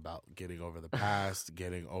exactly about getting over the past,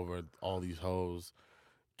 getting over all these hoes,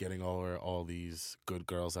 getting over all these good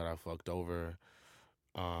girls that I fucked over,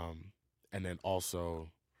 and then also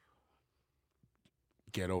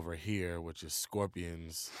get over here, which is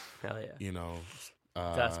Scorpions. Hell yeah. You know,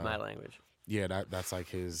 That's my language. Yeah, that's like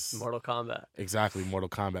his Mortal Kombat. Exactly, Mortal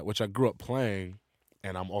Kombat, which I grew up playing,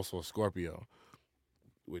 and I'm also a Scorpio,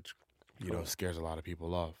 which scares a lot of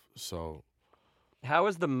people off. So, how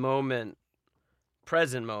is the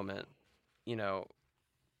present moment,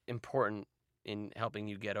 important in helping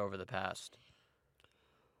you get over the past?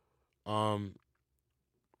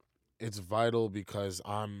 It's vital because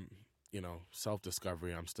I'm,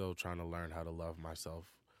 self-discovery. I'm still trying to learn how to love myself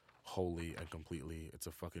wholly and completely. It's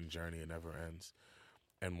a fucking journey. It never ends.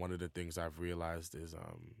 And one of the things I've realized is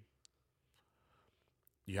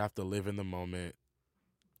you have to live in the moment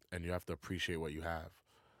and you have to appreciate what you have.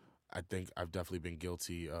 I think I've definitely been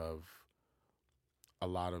guilty of a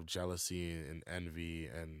lot of jealousy and envy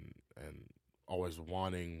and always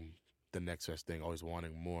wanting the next best thing, always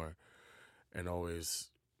wanting more, and always,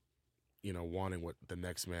 wanting what the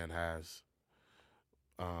next man has.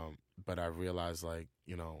 But I realized, like,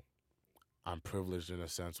 I'm privileged in a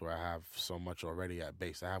sense where I have so much already at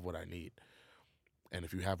base. I have what I need. And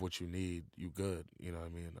if you have what you need, you good. You know what I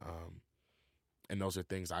mean? And those are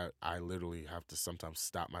things I literally have to sometimes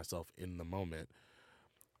stop myself in the moment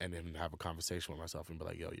and then have a conversation with myself and be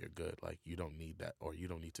like, yo, you're good. Like, you don't need that, or you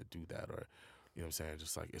don't need to do that, or, you know what I'm saying?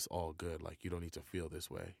 Just like, it's all good. Like, you don't need to feel this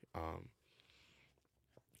way.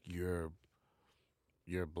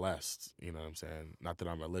 You're blessed, you know what I'm saying? Not that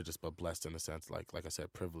I'm religious, but blessed in a sense, like I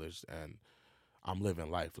said, privileged, and I'm living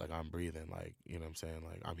life, like I'm breathing, like, you know what I'm saying?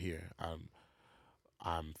 Like, I'm here.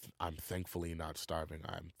 I'm thankfully not starving.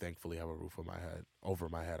 I'm thankfully have a roof over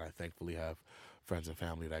my head. I thankfully have friends and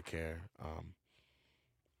family that care.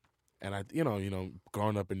 And I,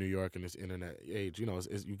 growing up in New York in this internet age,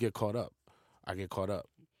 you get caught up. I get caught up.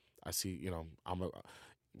 I see,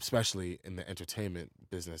 especially in the entertainment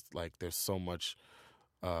business, like there's so much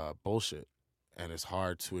bullshit, and it's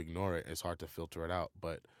hard to ignore it. It's hard to filter it out.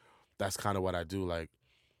 But that's kind of what I do. Like,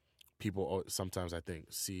 people sometimes, I think,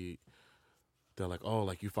 they're like, oh,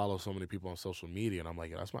 like, you follow so many people on social media. And I'm like,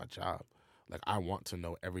 yeah, that's my job. Like, I want to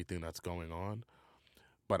know everything that's going on.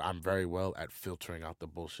 But I'm very well at filtering out the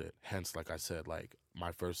bullshit. Hence, like I said, like,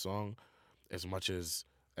 my first song, as much as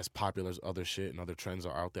popular as other shit and other trends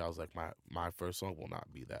are out there, I was like, my first song will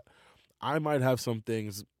not be that. I might have some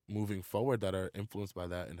things moving forward that are influenced by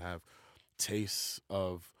that and have tastes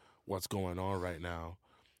of what's going on right now.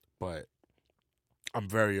 But I'm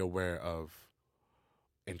very aware of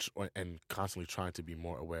and constantly trying to be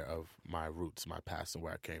more aware of my roots, my past, and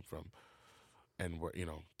where I came from, and where,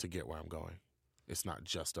 to get where I'm going. It's not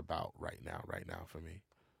just about right now for me.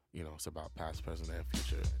 It's about past, present, and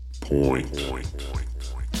future. Point.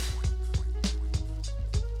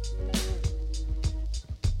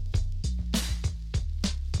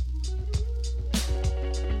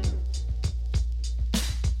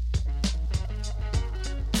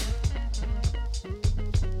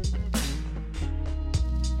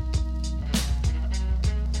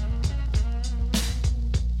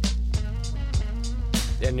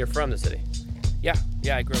 And you're from the city? Yeah,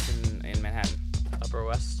 I grew up in Manhattan. Upper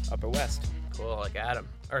West? Upper West. Cool, like Adam.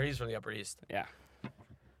 Or he's from the Upper East. Yeah.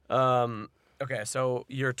 Okay, so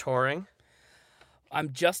you're touring?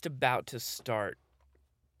 I'm just about to start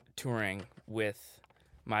touring with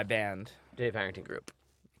my band. Dave Harrington Group.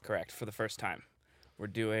 Correct, for the first time. We're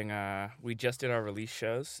doing, we just did our release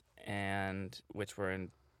shows, which were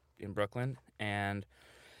in Brooklyn. And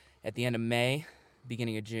at the end of May,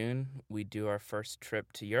 beginning of June, we do our first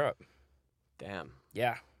trip to Europe. Damn.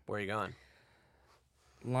 Yeah. Where are you going?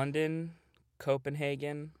 London,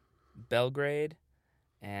 Copenhagen, Belgrade,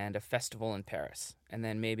 and a festival in Paris, and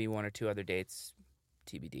then maybe 1 or 2 other dates,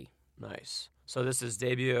 TBD. Nice. So this is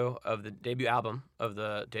debut album of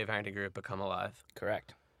the Dave Harrington Group, Become Alive.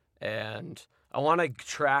 Correct. And I want to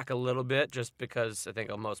track a little bit just because I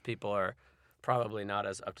think most people are probably not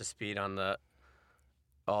as up to speed on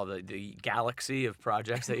all the galaxy of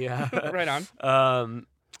projects that you have. Right on.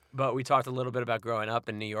 But we talked a little bit about growing up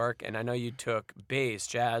in New York, and I know you took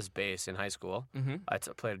jazz bass in high school. Mm-hmm. I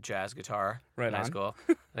played jazz guitar Right in high on. schou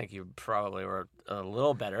I think you probably were a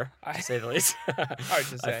little better, to say the least. Hard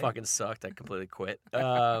to say. I fucking sucked. I completely quit.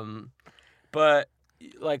 But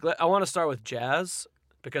like, I want to start with jazz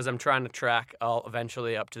because I'm trying to track all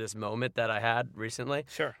eventually up to this moment that I had recently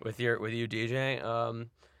Sure. with you DJing.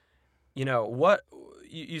 You know what?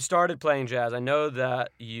 You started playing jazz. I know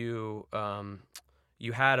that you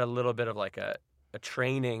had a little bit of like a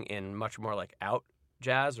training in much more like out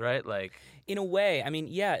jazz, right? Like, In a way, I mean,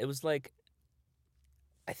 yeah, it was like,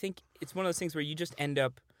 I think it's one of those things where you just end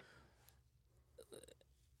up,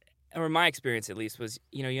 or my experience at least was,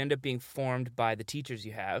 you end up being formed by the teachers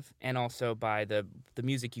you have and also by the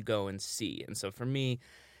music you go and see. And so for me,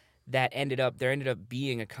 there ended up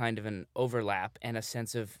being a kind of an overlap and a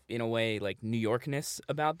sense of, in a way, like New Yorkness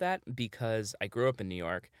about that, because I grew up in New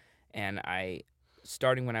York, and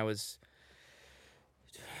starting when I was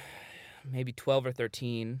maybe 12 or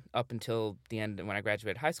 13 up until the end when I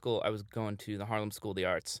graduated high school, I was going to the Harlem School of the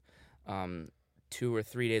Arts 2 or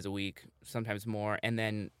 3 days a week, sometimes more, and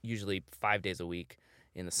then usually 5 days a week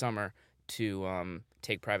in the summer to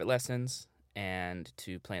take private lessons and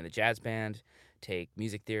to play in the jazz band, take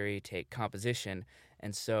music theory, take composition.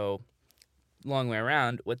 And so, long way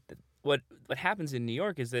around, what happens in New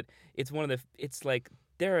York is that it's like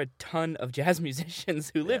there are a ton of jazz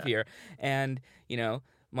musicians who live here, and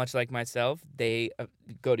much like myself, they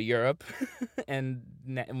go to Europe, and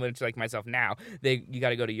much like myself now, you got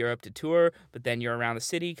to go to Europe to tour, but then you're around the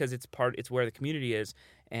city because it's where the community is.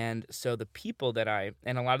 And so the people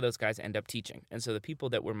and a lot of those guys end up teaching. And so the people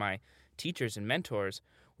that were my teachers and mentors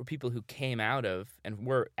were people who came out of and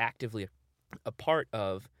were actively a part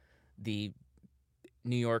of the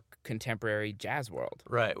New York contemporary jazz world.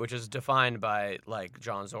 right, which is defined by like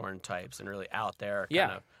John Zorn types and really out there.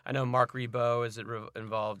 Yeah. I know Mark Ribot is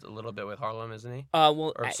involved a little bit with Harlem, isn't he?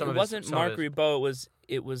 Well, Or some it of his- wasn't some of Mark his- Ribot.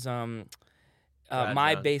 It was Brad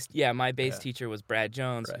my Jones. bass Yeah. teacher was Brad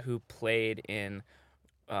Jones, Right. who played in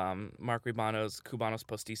Mark Ribano's Cubanos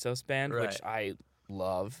Postizos band, which Right. I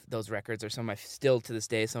love. Those records are still to this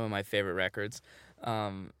day some of my favorite records.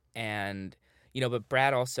 And but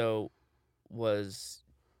Brad also was,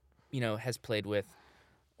 has played with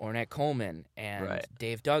Ornette Coleman and Right.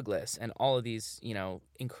 Dave Douglas and all of these,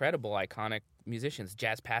 incredible, iconic musicians,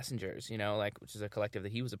 Jazz Passengers, which is a collective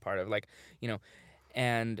that he was a part of,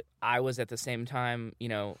 and I was at the same time,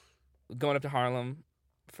 going up to Harlem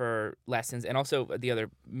for lessons, and also the other,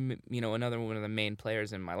 another one of the main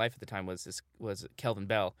players in my life at the time was Kelvin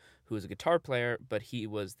Bell, who was a guitar player, but he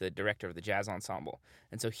was the director of the jazz ensemble,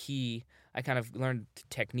 and so I kind of learned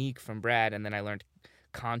technique from Brad, and then I learned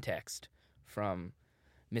context from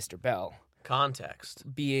Mr. Bell,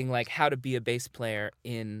 Context. being like how to be a bass player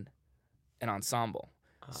in an ensemble.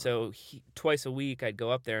 So twice a week I'd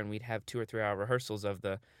go up there and we'd have 2 or 3 hour rehearsals of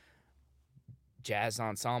the jazz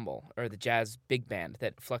ensemble or the jazz big band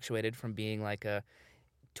that fluctuated from being like a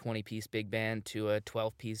 20-piece big band to a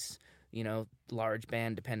 12-piece, large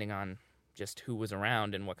band, depending on just who was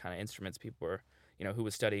around and what kind of instruments people were, who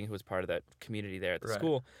was studying, who was part of that community there at the Right.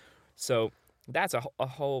 school. So that's a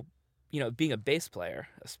whole, being a bass player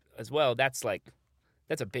as well, that's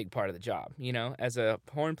a big part of the job, as a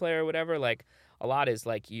horn player or whatever, like a lot is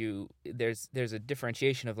like there's a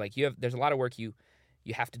differentiation of like there's a lot of work you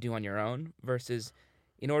have to do on your own versus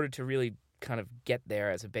in order to really kind of get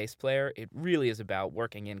there as a bass player, it really is about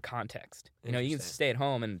working in context. You can Interesting. stay at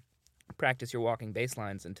home and practice your walking bass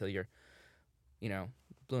lines until you're, blue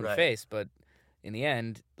in the Right. face, but in the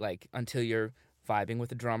end, like until you're vibing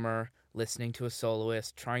with a drummer, listening to a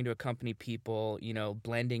soloist, trying to accompany people,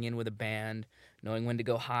 blending in with a band, knowing when to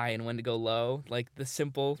go high and when to go low, like the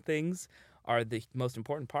simple things are the most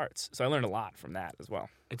important parts. So I learned a lot from that as well.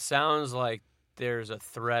 It sounds like there's a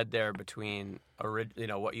thread there between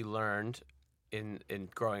what you learned in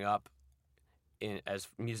growing up as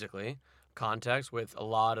musically context with a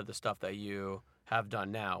lot of the stuff that you have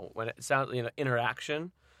done now. When it sounds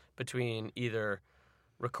interaction between either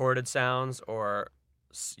recorded sounds or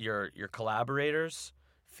your collaborators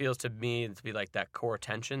feels to me to be like that core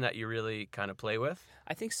tension that you really kind of play with.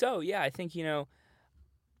 I think so. Yeah, I think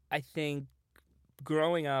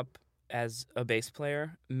growing up as a bass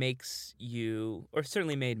player makes you, or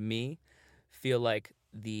certainly made me, feel like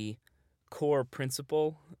the core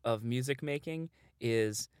principle of music making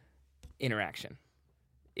is interaction.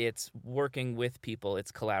 It's working with people,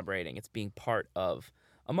 it's collaborating, it's being part of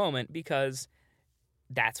a moment, because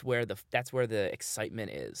that's where the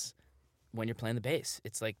excitement is when you're playing the bass.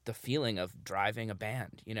 It's like the feeling of driving a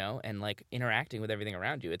band, and like interacting with everything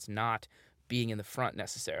around you. It's not being in the front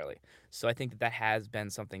necessarily. So I think that has been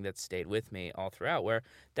something that's stayed with me all throughout, where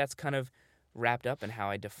that's kind of wrapped up in how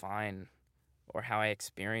I define or how I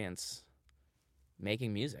experience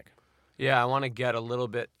making music. Yeah, I want to get a little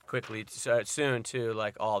bit quickly soon to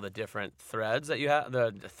like all the different threads that you have,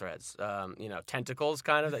 the threads, tentacles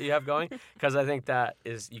kind of that you have going, because I think that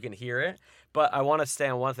is, you can hear it. But I want to stay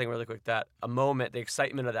on one thing really quick, that a moment, the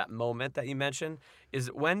excitement of that moment that you mentioned,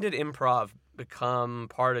 is when did improv become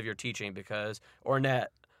part of your teaching? Because Ornette,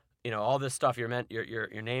 all this stuff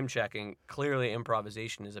you're name checking, clearly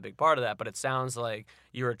improvisation is a big part of that, but it sounds like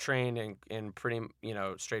you were trained in pretty,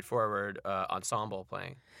 straightforward ensemble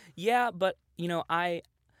playing. Yeah, but I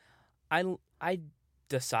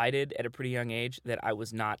decided at a pretty young age that I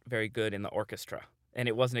was not very good in the orchestra, and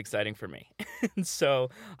it wasn't exciting for me. And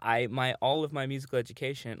so all of my musical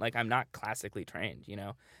education, like, I'm not classically trained,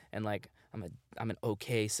 and like I'm an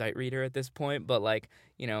okay sight reader at this point, but like,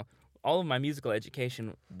 all of my musical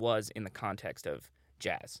education was in the context of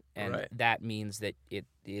jazz, and Right. that means that it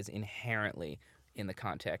is inherently in the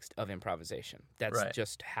context of improvisation. That's Right.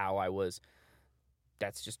 just how I was.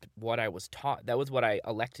 That's just what I was taught. That was what I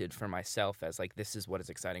elected for myself as, like, this is what is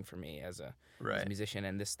exciting for me as a musician,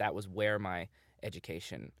 and that was where my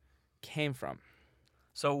education came from.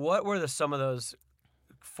 So what were some of those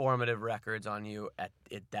formative records on you at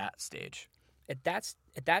that stage? At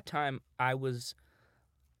that time, I was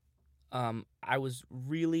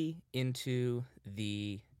really into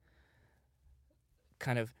the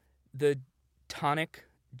kind of the Tonic,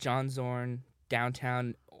 John Zorn,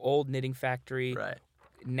 Downtown, Old Knitting Factory Right.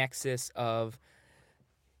 nexus of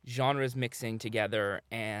genres mixing together,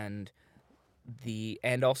 and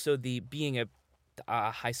also the being a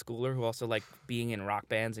high schooler who also liked being in rock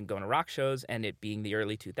bands and going to rock shows, and it being the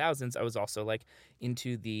early 2000s, I was also like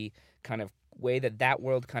into the kind of way that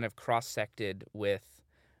world kind of cross-sected with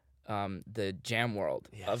the jam world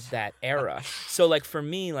of that era. So like for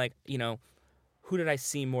me, like, who did I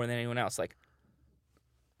see more than anyone else? Like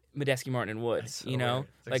Medeski, Martin, and Woods, So like weird.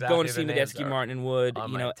 It's going to exactly see the names Medeski, are Martin, and Wood,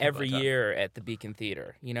 on my tip of every my tongue. year at the Beacon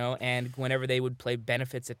Theater, and whenever they would play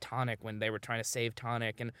benefits at Tonic when they were trying to save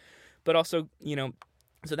Tonic, but also,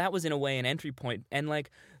 so that was in a way an entry point. And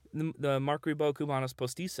like the Mark Ribot Cubanos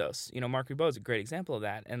Postizos, Mark Ribot is a great example of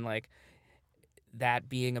that. And like that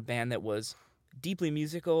being a band that was deeply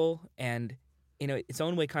musical and, its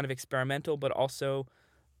own way kind of experimental, but also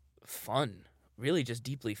fun, really just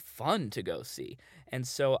deeply fun to go see. And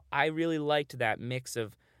so I really liked that mix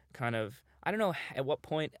of kind of, I don't know at what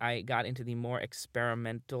point I got into the more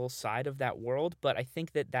experimental side of that world, but I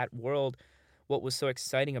think that world, what was so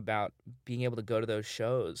exciting about being able to go to those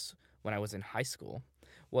shows when I was in high school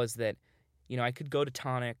was that, I could go to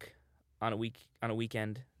Tonic on a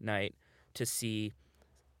weekend night to see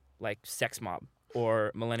like Sex Mob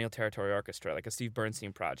or Millennial Territory Orchestra, like a Steve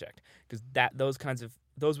Bernstein project, because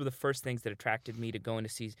those were the first things that attracted me to going to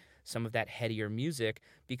see some of that headier music,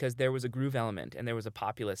 because there was a groove element and there was a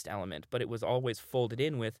populist element, but it was always folded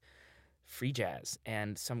in with free jazz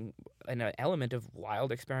and an element of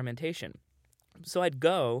wild experimentation. So I'd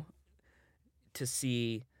go to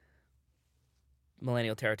see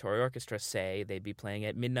Millennial Territory Orchestra, say they'd be playing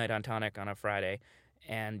at midnight on Tonic on a Friday,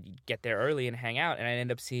 and get there early and hang out, and I'd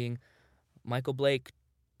end up seeing Michael Blake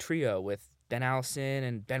trio with Ben Allison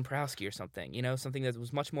and Ben Prowski or something, something that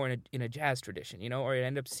was much more in a jazz tradition, or I'd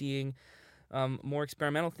end up seeing more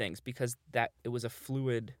experimental things, because that it was a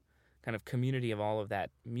fluid kind of community of all of that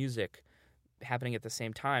music happening at the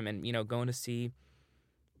same time. And, going to see,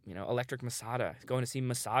 Electric Masada, going to see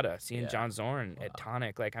Masada, seeing John Zorn at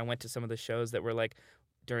Tonic. Like, I went to some of the shows that were like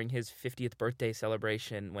during his 50th birthday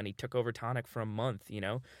celebration when he took over Tonic for a month.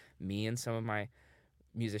 Me and some of my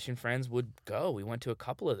musician friends would go. We went to a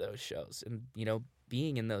couple of those shows, and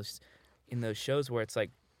being in those shows where it's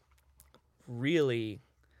like really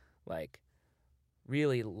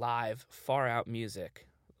live, far out music,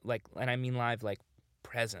 like, and I mean live, like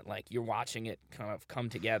present, like you're watching it kind of come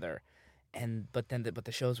together, but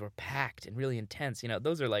the shows were packed and really intense.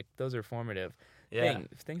 Those are formative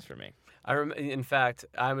things for me. In fact,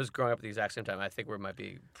 I was growing up at the exact same time. I think we might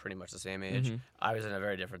be pretty much the same age. Mm-hmm. I was in a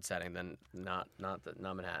very different setting than not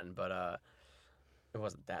Manhattan, but it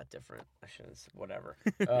wasn't that different. I shouldn't say whatever.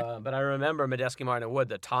 But I remember Medeski, Martin, and Wood,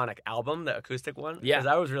 the Tonic album, the acoustic one. Yeah. Because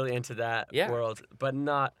I was really into that Yeah. world, but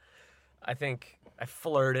not. I think I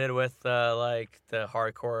flirted with like the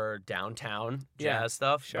hardcore downtown Yeah, jazz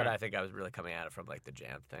stuff, sure. but I think I was really coming at it from like the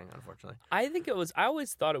jam thing, unfortunately. I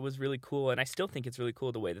always thought it was really cool, and I still think it's really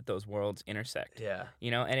cool the way that those worlds intersect. Yeah,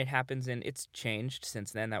 You know, and it happens, and it's changed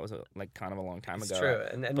since then. That was like kind of a long time it's ago. true.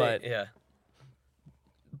 And but yeah,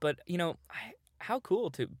 but you know, how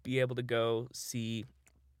cool to be able to go see,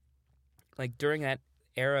 like during that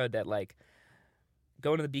era, that like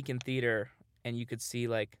going to the Beacon Theater and you could see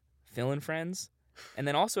like Phil and Friends, and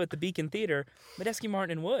then also at the Beacon Theater, Medeski,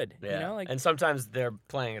 Martin, and Wood. yeah. You know, like, and sometimes they're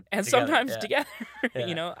playing it and together. sometimes Yeah. together. Yeah.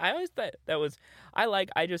 You know, I always thought that was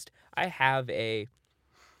I have a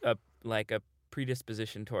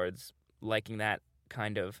predisposition towards liking that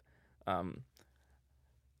kind of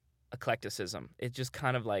eclecticism. It's just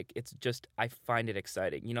kind of like I find it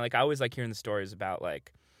exciting. You know, like I always like hearing the stories about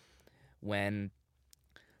like when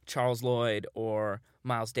Charles Lloyd or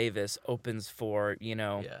Miles Davis opens for, you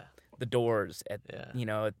know, Yeah, the Doors at yeah. you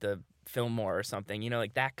know, at the Fillmore or something. You know,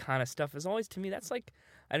 like that kind of stuff is always, to me, that's like,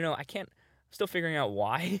 I don't know, I'm still figuring out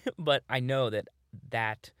why, but I know that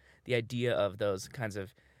the idea of those kinds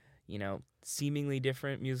of, you know, seemingly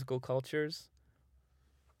different musical cultures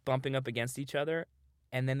bumping up against each other,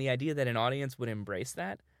 and then the idea that an audience would embrace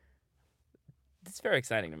that, it's very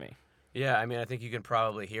exciting to me. Yeah, I mean, I think you can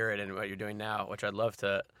probably hear it in what you're doing now, which I'd love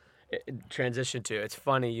to transition to. It's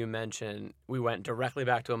funny you mentioned we went directly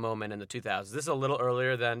back to a moment in the 2000s. This is a little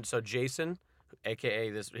earlier than, so Jason,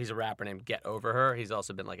 aka he's a rapper named Get Over Her. He's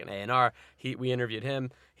also been like an A&R. We interviewed him.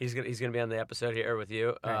 He's gonna be on the episode here with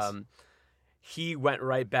you. Nice. He went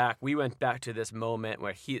right back. We went back to this moment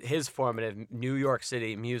where his formative New York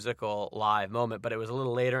City musical live moment, but it was a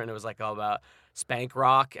little later, and it was like all about spank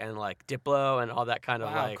rock and like Diplo and all that kind of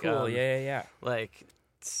Wow, like cool. Yeah. like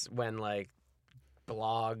when like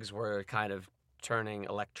blogs were kind of turning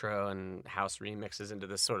electro and house remixes into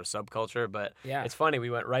this sort of subculture. But Yeah. it's funny, we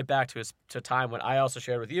went right back to a time when I also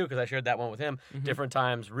shared with you, because I shared that one with him. Mhm. Different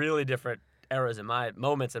times, really different eras in my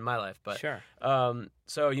moments in my life. But Sure.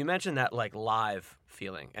 so you mentioned that like live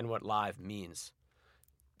feeling and what live means.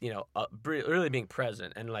 You know, really being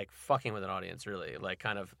present and like fucking with an audience, really like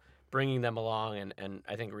kind of bringing them along and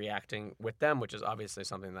I think reacting with them, which is obviously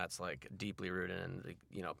something that's like deeply rooted in,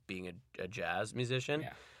 you know, being a jazz musician.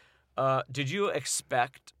 Yeah. Did you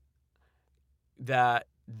expect that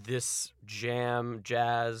this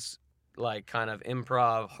jazz, like kind of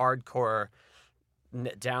improv, hardcore,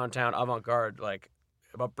 downtown avant-garde like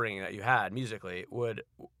upbringing that you had musically would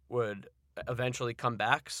eventually come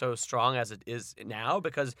back so strong as it is now?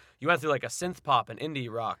 Because you went through like a synth pop and indie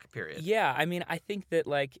rock period. Yeah, I mean, I think that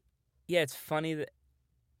like, yeah, it's funny that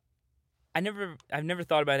I've never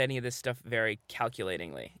thought about any of this stuff very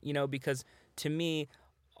calculatingly, you know, because to me,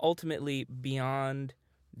 ultimately, beyond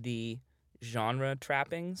the genre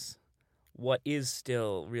trappings, what is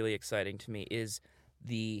still really exciting to me is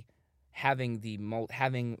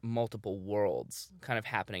having multiple worlds kind of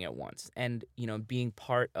happening at once, and you know, being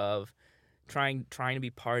part of trying to be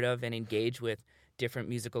part of and engage with different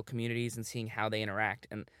musical communities and seeing how they interact,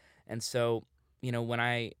 and so, you know, when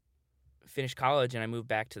I finished college and I moved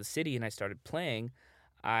back to the city and I started playing,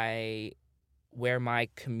 where my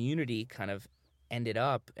community kind of ended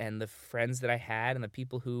up and the friends that I had and the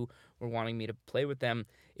people who were wanting me to play with them,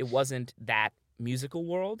 it wasn't that musical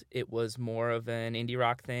world. It was more of an indie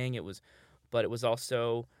rock thing. But it was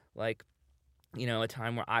also like, you know, a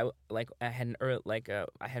time where I had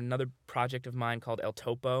another project of mine called El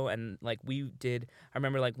Topo, and like I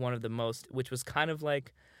remember like one of the most, which was kind of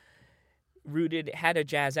like had a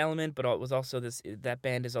jazz element, but it was also that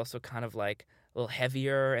band is also kind of like a little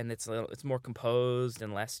heavier, and it's more composed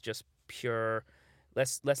and less just pure,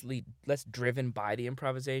 less driven by the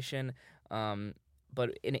improvisation, but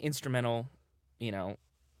an instrumental, you know,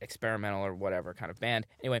 experimental or whatever kind of band.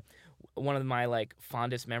 Anyway, one of my like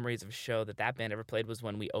fondest memories of a show that band ever played was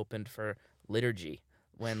when we opened for Liturgy,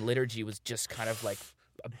 when Liturgy was just kind of like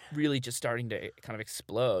really just starting to kind of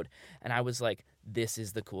explode, and I was like, this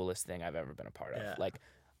is the coolest thing I've ever been a part of. Yeah. Like,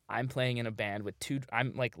 I'm playing in a band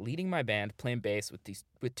I'm like leading my band, playing bass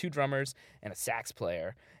with two drummers and a sax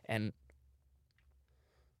player, and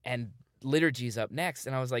Liturgy's up next,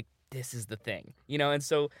 and I was like, this is the thing, you know. And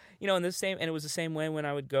so, you know, and it was the same way when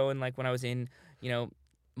I would go and like when I was in, you know,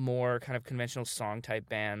 more kind of conventional song type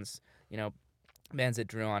bands, you know, bands that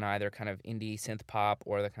drew on either kind of indie synth pop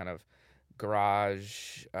or the kind of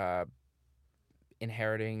garage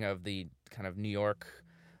inheriting of the kind of New York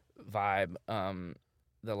vibe,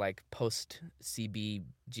 the like post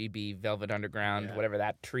CBGB Velvet Underground, Yeah. whatever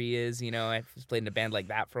that tree is, you know. I played in a band like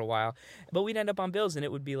that for a while, but we'd end up on bills, and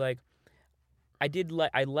it would be like,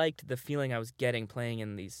 I liked the feeling I was getting playing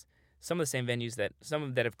in these some of the same venues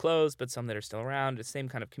that have closed, but some that are still around. The same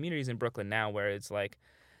kind of communities in Brooklyn now, where it's like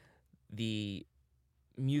the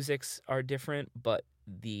musics are different, but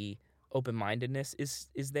the open-mindedness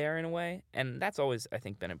is there in a way, and that's always, I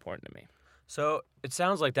think, been important to me. So it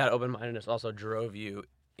sounds like that open-mindedness also drove you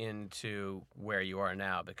into where you are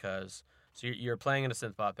now, because you're playing in a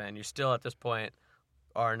synth pop band. You still at this point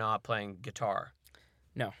are not playing guitar.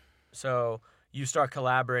 No. So you start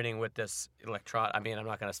collaborating with this electron. I mean, I'm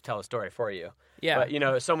not going to tell a story for you. Yeah.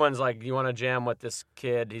 But someone's like, you want to jam with this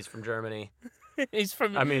kid? He's from Germany. he's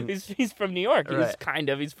from. I mean, he's from New York. Right.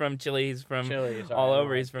 He's from Chile. He's from Chile, sorry, all I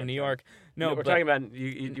over. know, He's from New sorry. York. No, we're but, talking about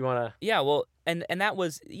you want to. Yeah, well, and that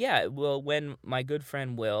was well when my good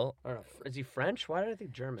friend Will. I don't know. Is he French? Why did I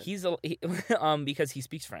think German? Because he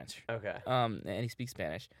speaks French. Okay. And he speaks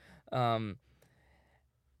Spanish.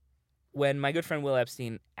 When my good friend Will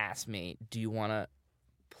Epstein asked me, "Do you want to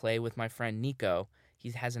play with my friend Nico?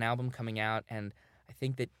 He has an album coming out, and I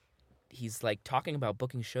think that he's like talking about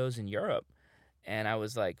booking shows in Europe." And I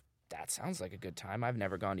was like, "That sounds like a good time. I've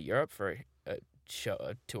never gone to Europe for a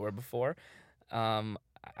tour before." I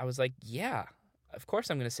was like, "Yeah, of course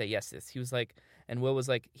I'm going to say yes to this." He was like, and Will was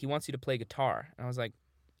like, "He wants you to play guitar." And I was like,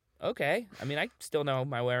 "Okay. I mean, I still know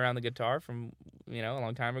my way around the guitar from, a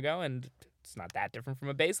long time ago, and it's not that different from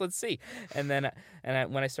a bass. Let's see." And then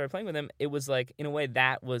when I started playing with him, it was like, in a way,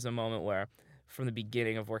 that was a moment where, from the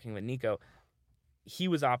beginning of working with Nico, he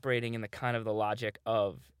was operating in the kind of the logic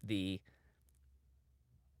of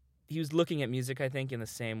he was looking at music, I think, in the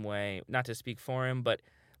same way, not to speak for him, but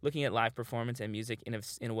looking at live performance and music in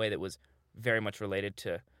a way that was very much related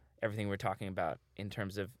to everything we're talking about in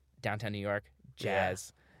terms of downtown New York,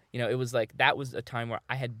 jazz. Yeah. It was like that was a time where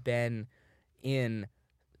I had been in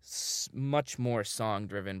much more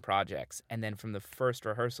song-driven projects. And then from the first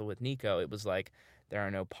rehearsal with Nico, it was like there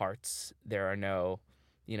are no parts. There are no,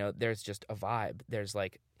 there's just a vibe. There's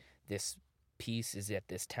like this piece is at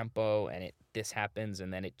this tempo and this happens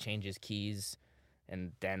and then it changes keys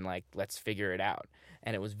and then like let's figure it out.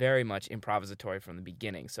 And it was very much improvisatory from the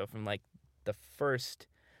beginning. So from like the first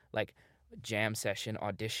like jam session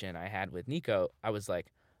audition I had with Nico, I was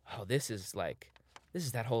like, oh, this is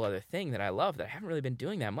that whole other thing that I love that I haven't really been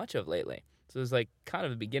doing that much of lately. So it was like kind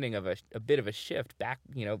of the beginning of a bit of a shift back,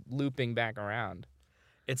 looping back around.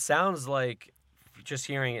 It sounds like, just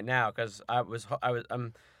hearing it now, because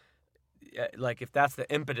I'm like, if that's the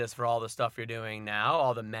impetus for all the stuff you're doing now,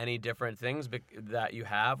 all the many different things that you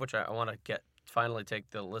have, which I want to finally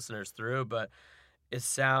take the listeners through, but it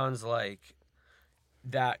sounds like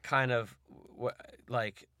that kind of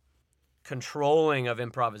like controlling of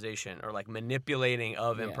improvisation or like manipulating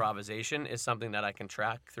of improvisation is something that I can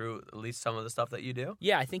track through at least some of the stuff that you do.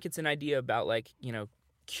 Yeah, I think it's an idea about like,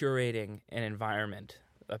 curating an environment,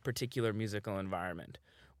 a particular musical environment,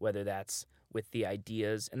 whether that's with the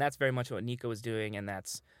ideas, and that's very much what Nico was doing, and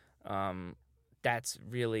that's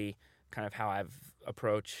really kind of how I've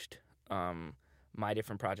approached my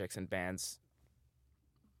different projects and bands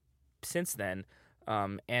since then.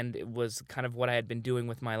 And it was kind of what I had been doing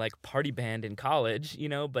with my like party band in college,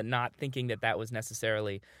 but not thinking that was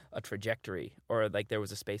necessarily a trajectory or like there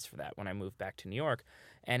was a space for that when I moved back to New York.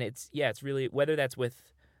 And it's really, whether that's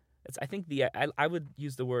with, I think I would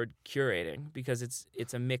use the word curating because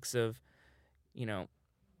it's a mix of,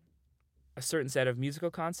 a certain set of musical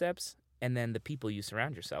concepts and then the people you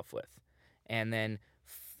surround yourself with, and then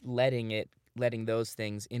letting those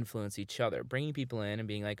things influence each other, bringing people in and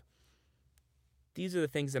being like, these are the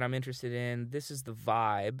things that I'm interested in. This is the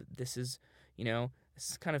vibe. This is,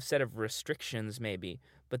 this kind of set of restrictions maybe,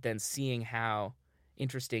 but then seeing how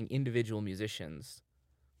interesting individual musicians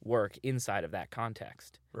work inside of that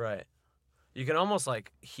context. Right. You can almost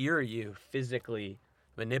like hear you physically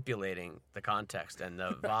manipulating the context and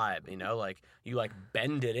the vibe, like you like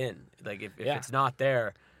bend it in. Like if it's not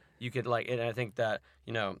there, you could like, and I think that,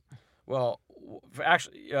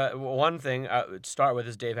 actually, one thing I would start with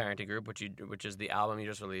is Dave Harrington Group, which is the album you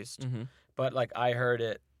just released. Mm-hmm. But like I heard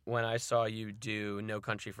it when I saw you do No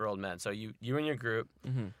Country for Old Men. So you and your group,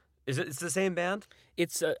 it's the same band?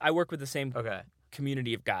 It's I work with the same Okay.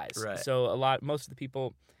 community of guys. Right. So most of the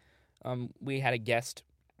people, we had a guest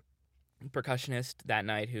percussionist that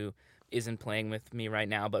night who isn't playing with me right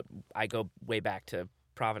now, but I go way back to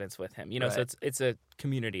Providence with him. Right. So it's a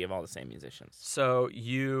community of all the same musicians. So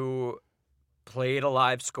you played a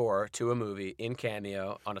live score to a movie in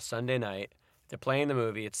Cameo on a Sunday night. They're playing the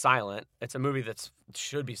movie. It's silent. It's a movie that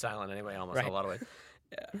should be silent anyway, almost in a lot of ways.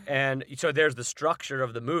 And so there's the structure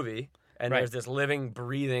of the movie, and there's this living,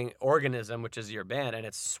 breathing organism, which is your band, and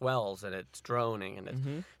it swells and it's droning,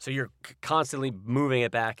 and so you're constantly moving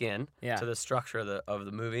it back in to the structure of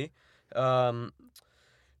the movie.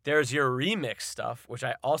 There's your remix stuff, which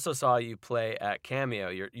I also saw you play at Cameo.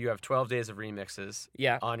 You have 12 days of remixes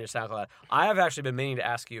Yeah. on your SoundCloud. I have actually been meaning to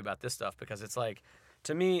ask you about this stuff because it's like,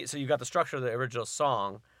 to me, so you got the structure of the original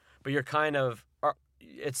song, but you're kind of,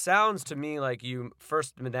 it sounds to me like you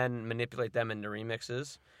first then manipulate them into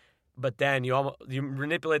remixes, but then you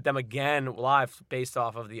manipulate them again live based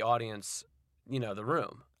off of the audience, the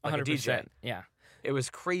room, like 100%. a DJ. Yeah. It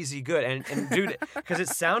was crazy good, and dude, because it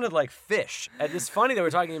sounded like Fish. And it's funny that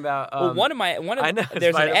we're talking about. Well, one of I know, it's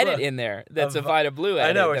there's an Vida edit Blue. in there that's a Of- Vida Blue I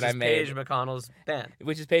edit know, which that I is made, Paige McConnell's band.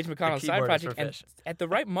 which is Paige McConnell's side keyboardist project. for And Fish. at the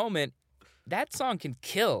right moment, that song can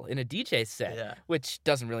kill in a DJ set, Yeah. which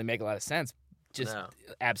doesn't really make a lot of sense, just No.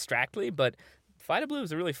 abstractly. But Vida Blue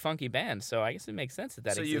is a really funky band, so I guess it makes sense that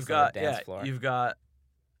So exists you've on got the dance floor. you've got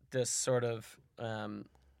this sort of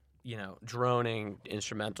droning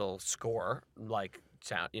instrumental score like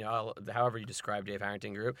sound. However you describe Dave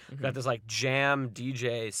Harrington Group. You've got this like jam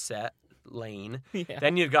DJ set lane. Yeah.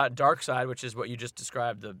 Then you've got Dark Side, which is what you just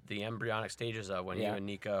described the embryonic stages of when you Yeah. and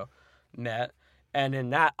Nico met. And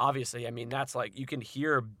in that, obviously, that's like you can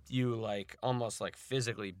hear you like almost like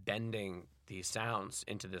physically bending these sounds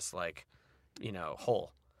into this like,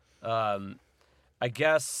 hole. I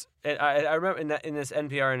guess I remember in this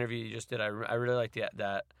NPR interview you just did. I really liked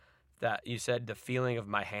that you said the feeling of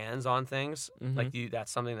my hands on things. Mhm. Like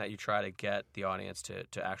that's something that you try to get the audience to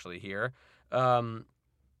actually hear.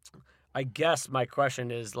 I guess my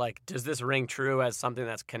question is like, does this ring true as something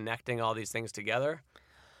that's connecting all these things together?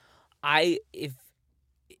 If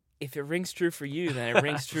it rings true for you, then it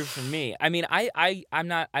rings true for me. I mean, I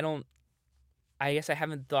guess I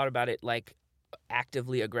haven't thought about it like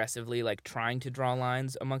actively, aggressively, like trying to draw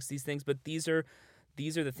lines amongst these things. But these are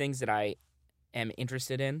the things that I am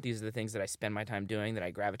interested in. These are the things that I spend my time doing, that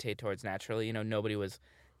I gravitate towards naturally. Nobody was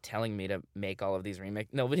telling me to make all of these remixes.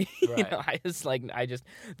 Nobody, Right.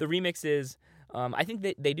 the remixes. I think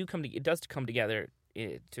that they do come. It does come together.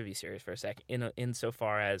 To be serious for a sec,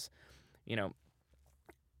 insofar as,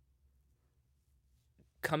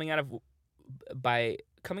 coming out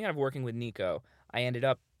of working with Nico, I ended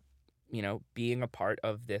up, being a part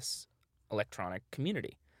of this electronic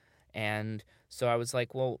community. And so I was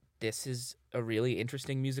like, well, this is a really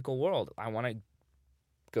interesting musical world. I want to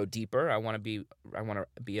go deeper. I want to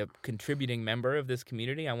be a contributing member of this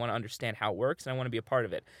community. I want to understand how it works, and I want to be a part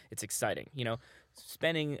of it. It's exciting.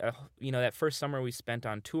 Spending that first summer we spent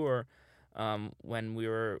on tour, when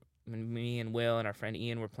me and Will and our friend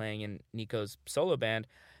Ian were playing in Nico's solo band,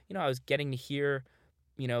 I was getting to hear,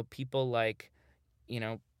 people like,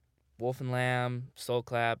 Wolf and Lamb, Soul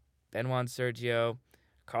Clap, Benoit and Sergio,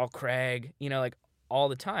 Carl Craig, like all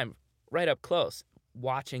the time, right up close,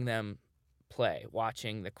 watching them play,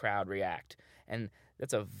 watching the crowd react. And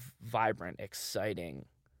that's a vibrant, exciting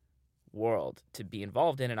world to be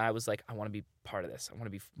involved in. And I was like, I want to be part of this. I want to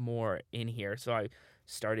be more in here. So I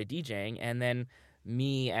started DJing. And then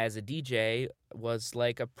me as a DJ was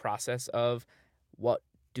like a process of, what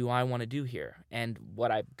do I want to do here? And what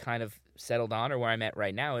I've kind of settled on, or where I'm at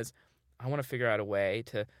right now, is I want to figure out a way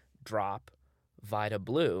to drop Vida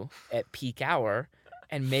Blue at peak hour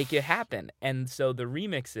and make it happen. And so the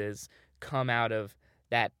remixes come out of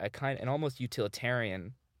that, an almost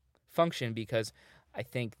utilitarian function, because I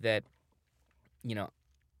think that,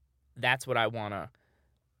 that's what I want to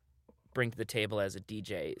bring to the table as a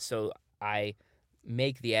DJ. So I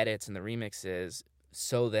make the edits and the remixes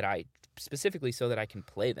specifically so that I can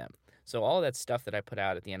play them. So all that stuff that I put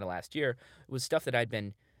out at the end of last year was stuff that I'd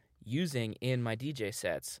been using in my DJ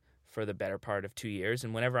sets for the better part of 2 years.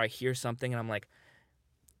 And whenever I hear something and I'm like,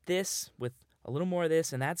 this with a little more of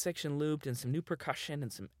this and that section looped and some new percussion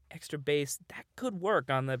and some extra bass, that could work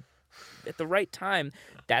at the right time,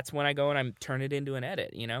 that's when I go and I turn it into an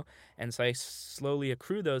edit, And so I slowly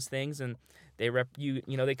accrue those things, and they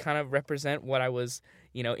they kind of represent what I was,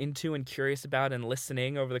 into and curious about and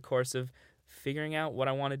listening over the course of figuring out what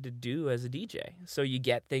I wanted to do as a DJ. So you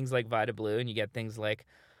get things like Vida Blue, and you get things like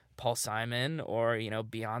Paul Simon or,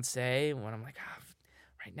 Beyonce, when I'm like,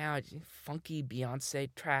 right now, a funky Beyonce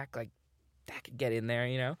track, like that could get in there,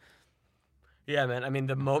 Yeah, man. I mean,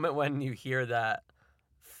 the moment when you hear that,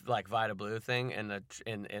 like Vida Blue thing, and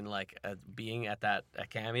being at that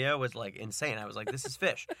Cameo was like insane. I was like, this is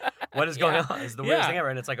Fish. What is going on? It's the weirdest thing ever.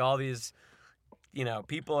 And it's like all these,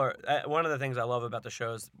 people are. One of the things I love about the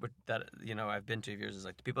shows that I've been to years is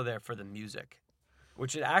like the people there for the music,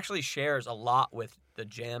 which it actually shares a lot with the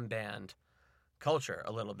jam band culture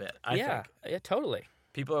a little bit. I think. Yeah, totally.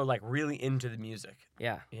 People are like really into the music.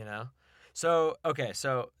 Yeah. So okay,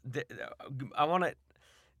 I want to.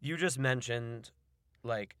 You just mentioned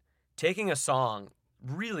like taking a song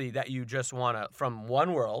really that you just want to from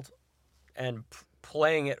one world and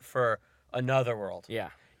playing it for another world Yeah.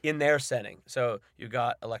 in their setting. So you've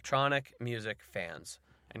got electronic music fans,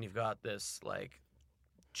 and you've got this like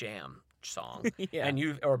jam song, Yeah. and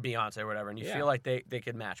you or Beyonce or whatever, and you Yeah. feel like they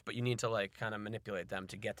could match, but you need to like kind of manipulate them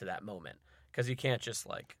to get to that moment because you can't just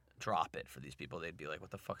like drop it for these people. They'd be like,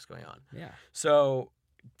 "What the fuck's going on?" Yeah. So,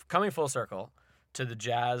 coming full circle to the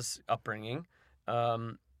jazz upbringing,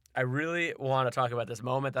 I really want to talk about this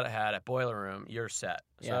moment that I had at Boiler Room, your set.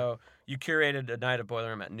 Yeah. So, you curated a night at Boiler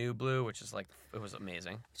Room at New Blue, which is like, it was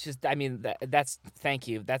amazing. It's just, I mean, that's thank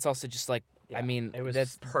you. That's also just like, I Yeah, mean, it was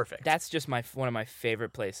that's perfect. That's just one of my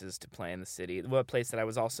favorite places to play in the city. Well, a place that I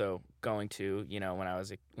was also going to, when I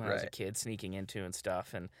was a Right. kid, sneaking into and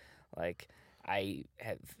stuff, and like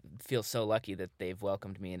feel so lucky that they've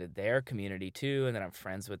welcomed me into their community too, and that I'm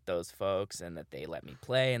friends with those folks, and that they let me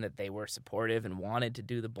play, and that they were supportive and wanted to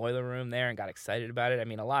do the Boiler Room there and got excited about it. I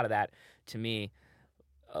mean, a lot of that to me,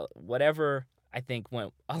 whatever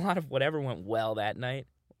went well that night,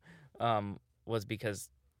 was because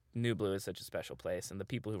New Blue is such a special place, and the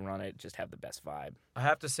people who run it just have the best vibe. I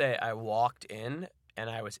have to say, I walked in and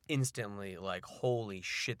I was instantly like, holy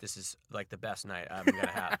shit, this is like the best night I'm going to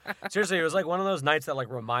have. Seriously, it was like one of those nights that like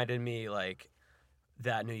reminded me like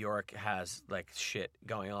that New York has like shit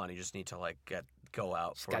going on. You just need to like go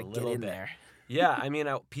out Just for a gotta little get in bit. there. Yeah, I mean,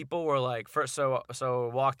 people were like, first, so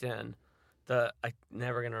walked in, I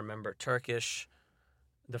never going to remember,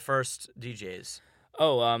 the first DJs.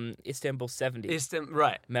 Oh, Istanbul 70.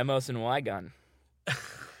 Right. Memos and Wygun.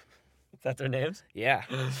 Is that their names? Yeah.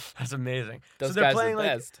 That's amazing. Those so they're guys are playing the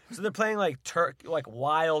like best. so they're playing like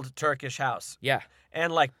wild Turkish house. Yeah.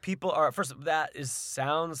 And like people are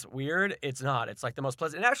sounds weird. It's not. It's like the most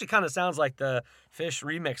pleasant. It actually kind of sounds like the Fish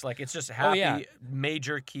remix. Like it's just happy yeah.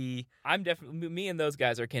 major key. I'm definitely, me and those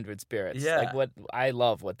guys are kindred spirits. Yeah. Like I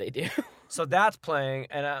love what they do. So that's playing,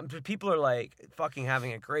 and people are like fucking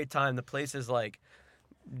having a great time. The place is like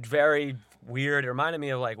very weird. It reminded me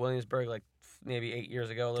of like Williamsburg, like maybe 8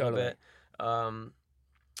 years ago, a little Totally. bit.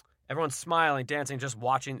 Everyone's smiling, dancing, just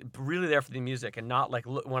watching, really there for the music, and not like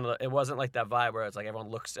it wasn't like that vibe where it's like everyone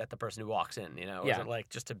looks at the person who walks in. It Yeah. wasn't like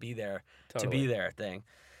just to be there, Totally. thing.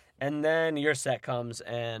 And then your set comes,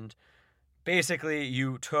 and basically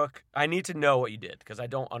I need to know what you did because I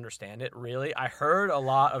don't understand it really. I heard a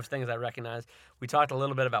lot of things I recognize. We talked a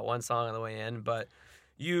little bit about one song on the way in, but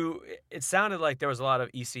it sounded like there was a lot of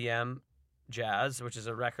ECM Jazz, which is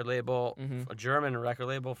a record label, a German record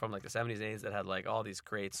label from like the 70s and 80s that had like all these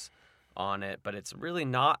greats on it, but it's really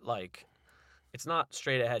not like, it's not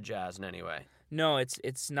straight ahead jazz in any way. No,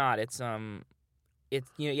 it's not. It's I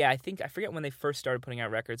think I forget when they first started putting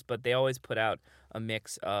out records, but they always put out a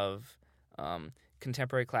mix of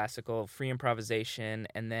contemporary classical, free improvisation,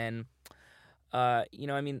 and then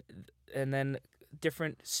and then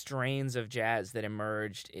different strains of jazz that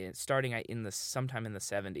emerged sometime in the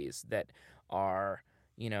 70s that are,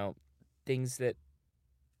 things that,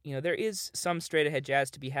 there is some straight ahead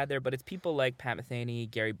jazz to be had there, but it's people like Pat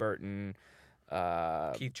Metheny, Gary Burton,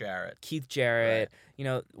 Keith Jarrett,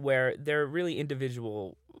 where they're really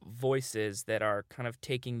individual voices that are kind of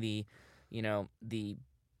taking the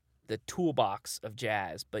toolbox of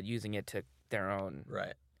jazz, but using it to their own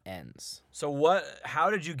ends. So how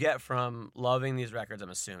did you get from loving these records, I'm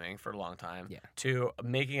assuming, for a long time, to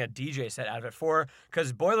making a DJ set out of it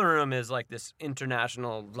because Boiler Room is like this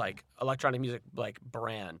international like electronic music like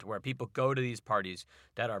brand where people go to these parties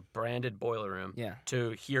that are branded Boiler Room to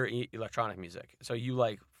hear electronic music. So you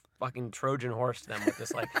like fucking Trojan horse them with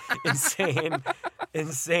this like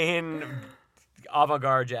insane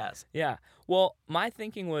avant-garde jazz. Yeah. Well, my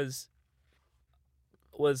thinking was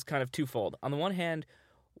kind of twofold. On the one hand,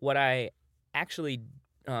 what I actually,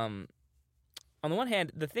 on the one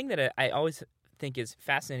hand, the thing that I always think is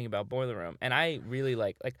fascinating about Boiler Room, and I really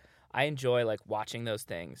I enjoy like watching those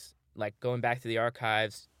things, like going back to the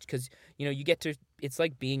archives, because you get to, it's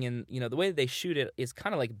like being in, the way that they shoot it is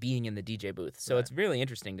kind of like being in the DJ booth. So it's really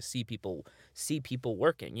interesting to see people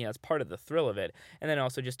working. It's part of the thrill of it, and then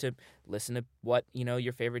also just to listen to what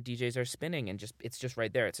your favorite DJs are spinning, and it's just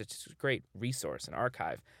right there. It's just a great resource and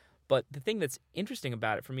archive. But the thing that's interesting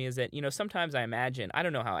about it for me is that, sometimes I imagine, I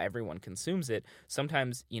don't know how everyone consumes it.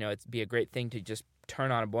 Sometimes, it'd be a great thing to just turn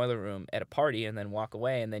on a Boiler Room at a party and then walk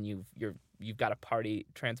away, and then you've got a party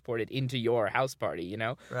transported into your house party,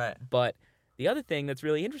 Right. But the other thing that's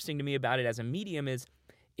really interesting to me about it as a medium is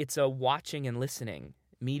it's a watching and listening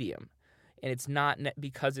medium. And it's not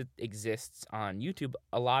because it exists on YouTube,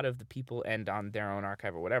 a lot of the people, and on their own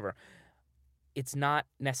archive or whatever, it's not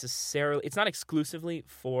exclusively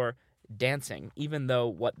for dancing, even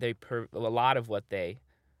though a lot of what they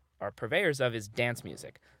are purveyors of is dance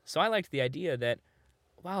music. So I liked the idea that,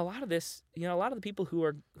 wow, a lot of this, a lot of the people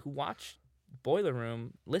who watch Boiler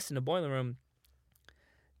Room, listen to Boiler Room,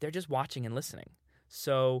 they're just watching and listening.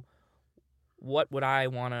 So what would I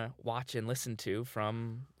want to watch and listen to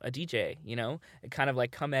from a DJ, And kind of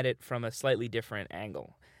like come at it from a slightly different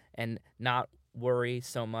angle and not worry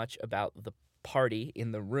so much about the party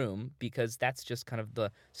in the room, because that's just kind of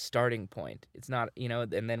the starting point. It's not,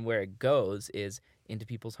 and then where it goes is into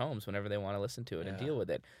people's homes whenever they want to listen to it and deal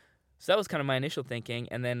with it. So that was kind of my initial thinking.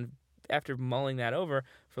 And then after mulling that over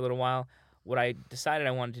for a little while, what I decided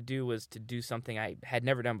I wanted to do was to do something I had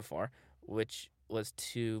never done before, which was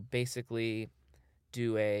to basically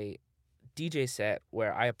do a DJ set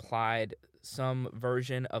where I applied some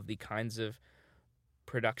version of the kinds of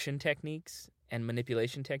production techniques and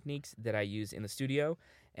manipulation techniques that I use in the studio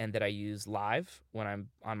and that I use live when I'm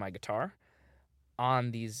on my guitar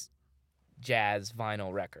on these jazz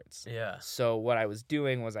vinyl records. Yeah. So what I was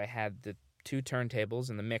doing was I had the 2 turntables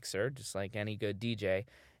and the mixer, just like any good DJ,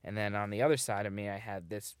 and then on the other side of me I had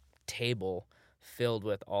this table filled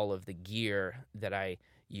with all of the gear that I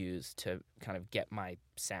use to kind of get my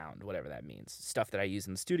sound, whatever that means. Stuff that I use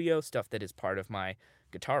in the studio, stuff that is part of my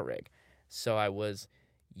guitar rig. So I was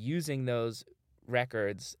using those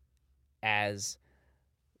records as,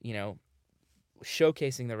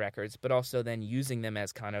 showcasing the records, but also then using them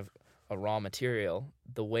as kind of a raw material,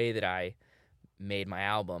 the way that I made my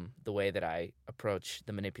album, the way that I approach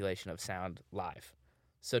the manipulation of sound live.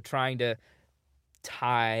 So trying to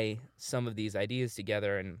tie some of these ideas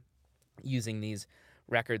together and using these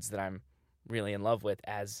records that I'm really in love with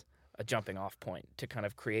as a jumping off point to kind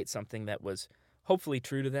of create something that was hopefully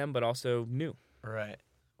true to them, but also new. Right.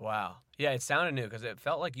 Wow. Yeah, it sounded new because it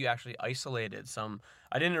felt like you actually isolated some.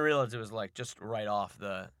 I didn't realize it was like just right off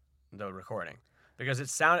the recording, because it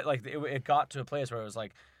sounded like it got to a place where it was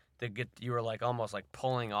like you were like almost like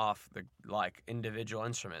pulling off the like individual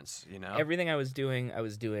instruments, Everything I was doing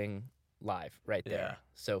live right there. Yeah.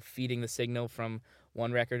 So feeding the signal from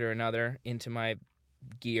one record or another into my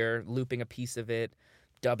gear, looping a piece of it,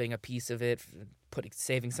 dubbing a piece of it,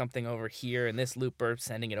 saving something over here in this looper,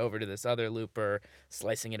 sending it over to this other looper,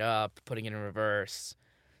 slicing it up, putting it in reverse,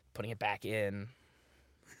 putting it back in.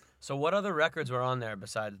 So what other records were on there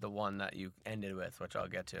besides the one that you ended with, which I'll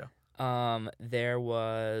get to? There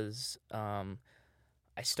was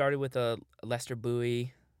I started with a Lester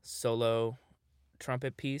Bowie solo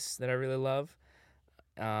trumpet piece that I really love.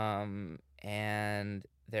 And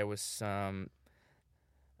there was some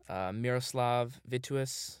Miroslav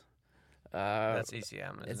Vitous. That's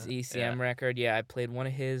ECM, It's isn't it? ECM record. Yeah, I played one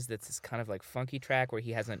of his that's this kind of like funky track where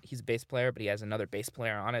he's a bass player, but he has another bass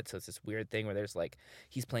player on it. So it's this weird thing where there's like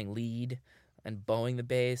he's playing lead and bowing the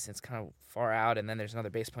bass. And it's kind of far out, and then there's another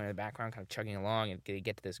bass player in the background kind of chugging along, and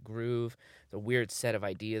get to this groove. The weird set of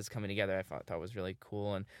ideas coming together I thought was really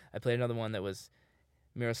cool. And I played another one that was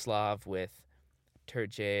Miroslav with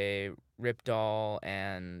Turjay Ripdahl,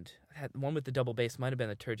 and I had one with the double bass, might have been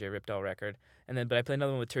the Turjay Ripdahl record. But I played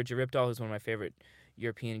another one with Turjay Ripdahl, who's one of my favorite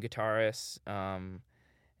European guitarists,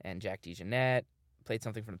 and Jack DeJohnette. Played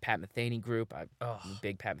something from the Pat Metheny group. I'm a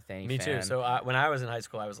big Pat Metheny fan. Me too. So when I was in high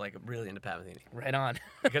school, I was like really into Pat Metheny. Right on.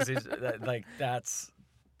 Because he's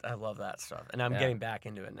I love that stuff, and I'm getting back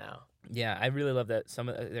into it now. Yeah, I really love that.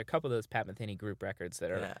 There are a couple of those Pat Metheny group records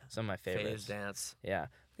that are some of my favorites. Phase Dance. Yeah, I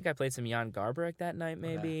think I played some Jan Garbarek that night,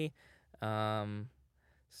 maybe. Okay.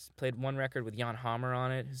 Played one record with Jan Hammer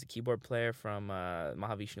on it, who's a keyboard player from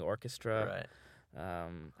Mahavishnu Orchestra. Right. I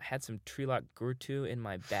had some Trilok Gurtu in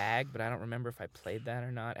my bag, but I don't remember if I played that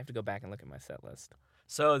or not. I have to go back and look at my set list.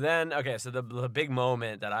 So then, so the big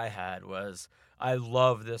moment that I had was I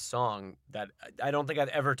love this song that I don't think I've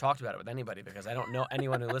ever talked about it with anybody because I don't know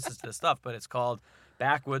anyone who listens to this stuff, but it's called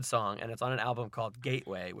Backwoods Song, and it's on an album called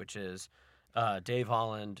Gateway, which is Dave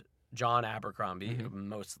Holland, John Abercrombie,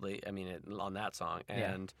 mostly, on that song,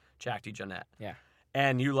 and Jack DeJohnette. Yeah.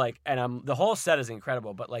 And the whole set is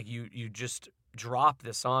incredible, but like you just drop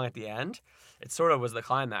this song at the end. It sort of was the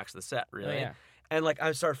climax of the set, really. Oh, yeah. And like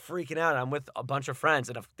I started freaking out. I'm with a bunch of friends,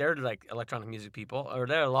 and if they're like electronic music people, or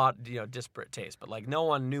they're a lot, disparate taste, but like no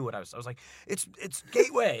one knew what I was. I was like, it's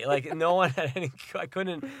Gateway. Like no one had any. I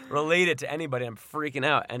couldn't relate it to anybody. I'm freaking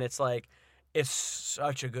out, and it's like, it's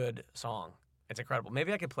such a good song. It's incredible.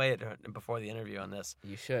 Maybe I could play it before the interview on this.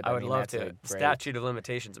 You should. I would love to. Statute of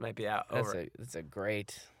Limitations might be out. That's a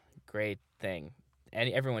great thing.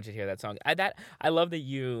 Everyone should hear that song. I love that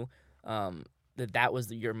you that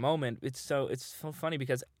was your moment. It's so funny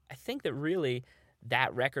because I think that really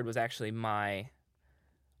that record was actually my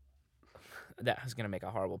that was gonna make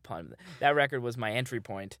a horrible pun. That record was my entry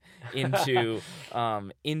point into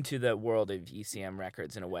the world of ECM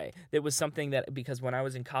records in a way. It was something that, because when I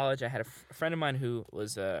was in college, I had a friend of mine who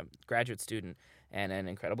was a graduate student and an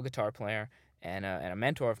incredible guitar player, and a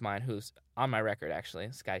mentor of mine who's on my record actually.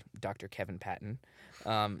 This guy, Dr. Kevin Patton,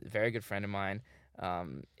 very good friend of mine.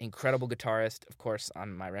 Incredible guitarist. Of course,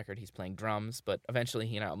 on my record, he's playing drums, but eventually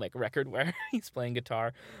he and I will make a record where he's playing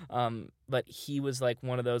guitar. But he was like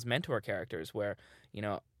one of those mentor characters where,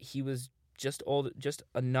 he was just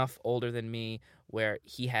enough older than me where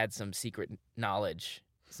he had some secret knowledge,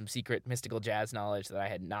 some secret mystical jazz knowledge that I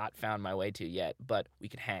had not found my way to yet, but we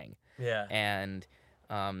could hang. Yeah. And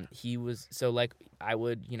he was, so like I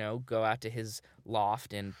would, go out to his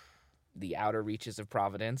loft in the outer reaches of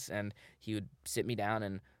Providence, and he would sit me down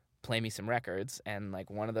and play me some records, and like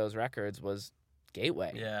one of those records was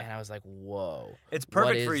Gateway. Yeah. And I was like, whoa. It's what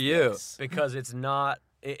perfect is for you this? because it's not.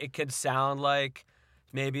 It could sound like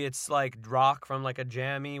maybe it's like rock from like a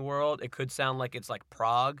jammy world. It could sound like it's like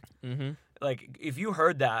prog. Mm-hmm. Like if you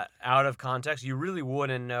heard that out of context, you really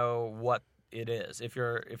wouldn't know what it is. If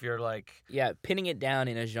you're like, Yeah, pinning it down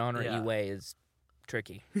in a genre-y Yeah. way is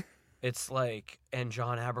tricky. it's like, and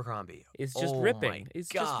John Abercrombie. It's just Oh ripping. my It's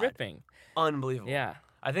God. just ripping. Unbelievable. Yeah.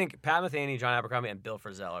 I think Pat Metheny, John Abercrombie, and Bill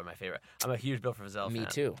Frisell are my favorite. I'm a huge Bill Frisell Me fan.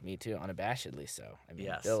 too. Unabashedly so. I mean,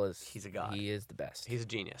 Yes. Bill is He's a god. He is the best. He's a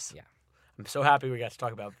genius. Yeah. I'm so happy we got to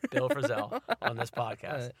talk about Bill Frisell on this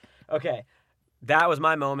podcast. Okay. That was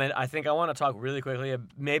my moment. I think I want to talk really quickly.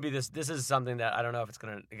 Maybe this is something that I don't know if it's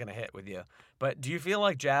gonna hit with you. But do you feel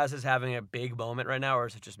like jazz is having a big moment right now, or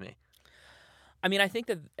is it just me? I mean, I think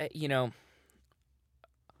that,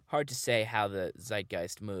 hard to say how the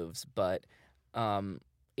zeitgeist moves, but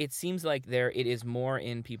it seems like it is more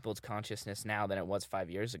in people's consciousness now than it was 5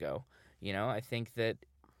 years ago. I think that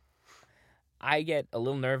I get a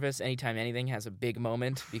little nervous anytime anything has a big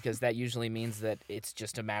moment because that usually means that it's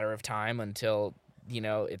just a matter of time until,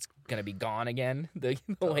 it's going to be gone again, the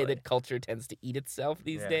way that culture tends to eat itself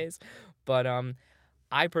these days. But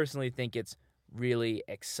I personally think it's really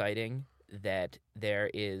exciting that there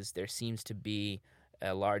seems to be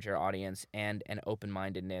a larger audience and an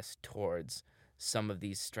open-mindedness towards some of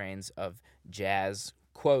these strains of jazz,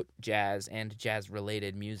 quote, jazz and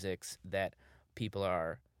jazz-related musics that people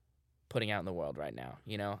are putting out in the world right now.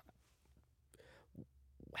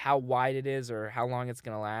 How wide it is or how long it's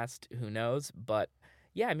going to last, who knows? But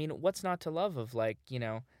yeah, I mean, what's not to love of like,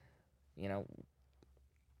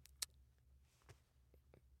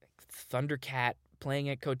 Thundercat playing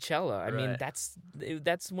at Coachella. I mean, Right.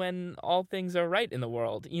 that's when all things are right in the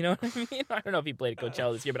world. You know what I mean? I don't know if he played at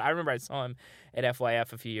Coachella this year, but I remember I saw him at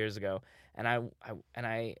FYF a few years ago, and I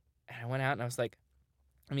went out and I was like,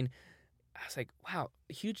 wow,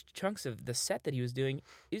 huge chunks of the set that he was doing,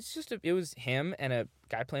 it was him and a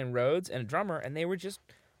guy playing Rhodes and a drummer, and they were just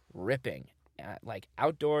ripping, like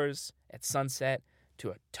outdoors at sunset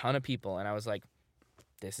to a ton of people, and I was like,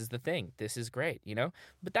 this is the thing. This is great,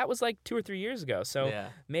 But that was like 2 or 3 years ago, so Yeah.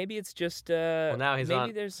 maybe it's just Well, now he's maybe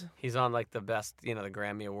on. there's He's on like the best, the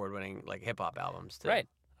Grammy award-winning like hip hop albums too. right.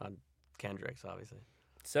 On Kendrick's, obviously.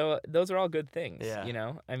 So those are all good things,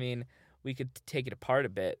 Yeah. I mean, we could take it apart a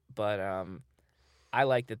bit, but I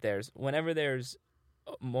like that whenever there's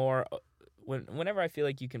more, whenever I feel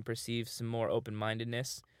like you can perceive some more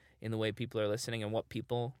open-mindedness in the way people are listening and what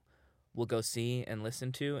people will go see and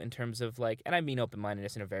listen to in terms of like, and I mean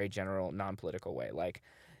open-mindedness in a very general, non-political way. Like,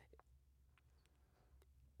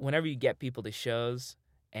 whenever you get people to shows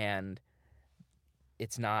and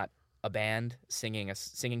it's not a band singing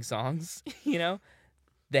songs,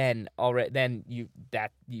 then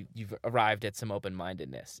you've arrived at some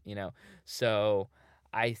open-mindedness, So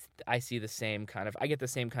I see the same kind of, I get the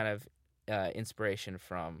same kind of inspiration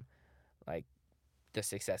from like the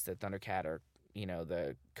success that Thundercat or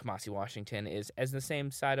the Kamasi Washington is as the same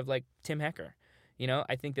side of like Tim Hecker.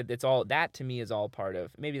 I think that it's all, that to me is all part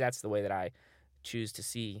of, maybe that's the way that I choose to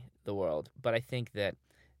see the world, but I think that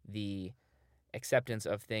the acceptance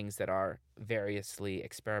of things that are variously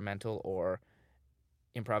experimental or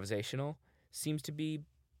improvisational seems to be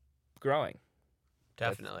growing.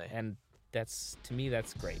 Definitely. And that's, to me,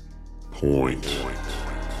 that's great. Point.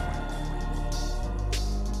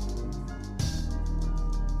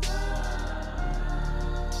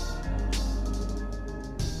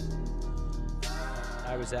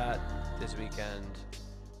 I was at this weekend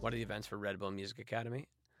one of the events for Red Bull Music Academy.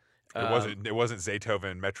 It wasn't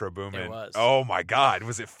Zaytoven, Metro Boomin. It was. Oh my God,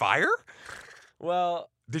 was it fire? Well,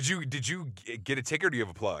 Did you get a ticket or do you have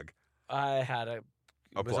a plug? I had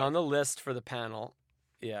was plug. on the list for the panel.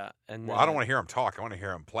 Yeah, and Well, I don't want to hear him talk. I want to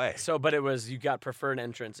hear him play. So, but it was you got preferred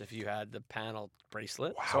entrance if you had the panel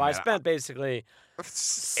bracelet. Wow, so I man, spent basically 8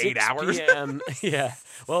 6 hours. p.m. Yeah.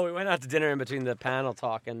 Well, we went out to dinner in between the panel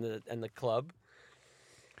talk and the club.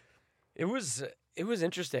 It was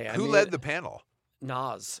interesting. Who led the panel?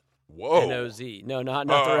 Nas. Whoa. N-O-Z. No, not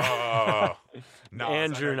the Nas,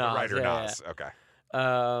 Andrew I know, Nas, the writer yeah, Nas. Okay.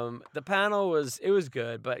 The panel was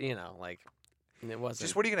good, but like it wasn't.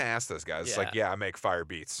 Just what are you gonna ask those guys? It's like, I make fire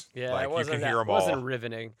beats. Yeah, like it wasn't you can hear them it wasn't all.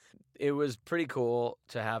 riveting. It was pretty cool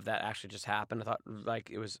to have that actually just happen. I thought like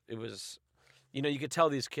it was. You could tell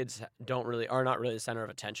these kids are not really the center of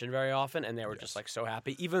attention very often, and they were just like so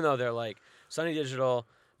happy, even though they're like Sonny Digital,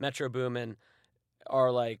 Metro Boomin are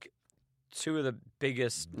like two of the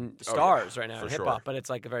biggest stars right now for in hip hop. sure. But it's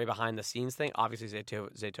like a very behind the scenes thing. Obviously,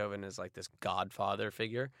 Zaytoven is like this godfather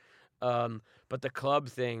figure, but the club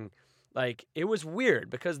thing, like it was weird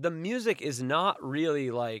because the music is not really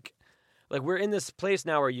like we're in this place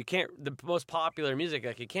now where the most popular music,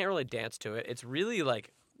 like you can't really dance to it. It's really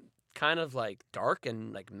like kind of like dark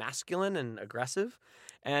and like masculine and aggressive,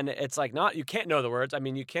 and it's like you can't know the words. I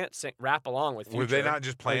mean, you can't rap along with Future. Were they not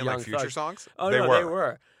just playing like Young Future Thug. songs? Oh they no,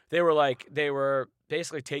 were. They were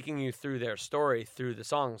basically taking you through their story through the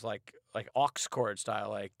songs, like aux chord style.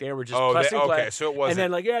 Like they were just pressing play. Okay, so it wasn't. And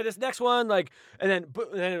then like this next one, like, and then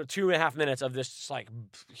 2.5 minutes of this just like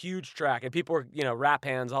huge track, and people were rap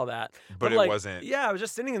hands, all that. But it like, wasn't. Yeah, I was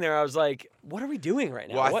just sitting in there. I was like, what are we doing right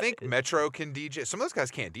now? Well, I think Metro can DJ. Some of those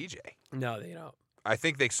guys can't DJ. No, they don't. I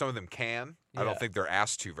think some of them can. I Yeah. don't think they're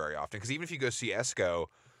asked to very often. Because even if you go see Esco,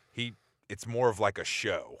 it's more of like a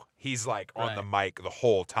show. He's like on the mic the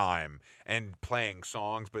whole time and playing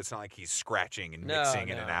songs, but it's not like he's scratching and mixing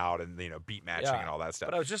in and out and beat matching and all that stuff.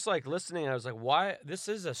 But I was just like listening. I was like, why? This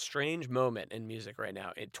is a strange moment in music right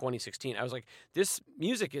now in 2016. I was like, this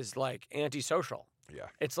music is like antisocial. Yeah.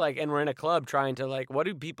 It's like, and we're in a club trying to like, what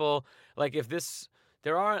do people like? If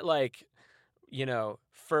there aren't like,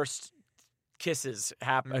 first kisses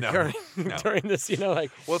happen during this,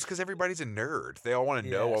 like. Well, it's because everybody's a nerd. They all want to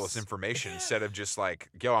know all this information instead of just like,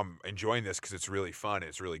 yo, I'm enjoying this because it's really fun.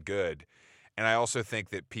 It's really good. And I also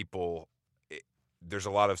think that there's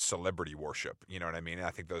a lot of celebrity worship. You know what I mean? And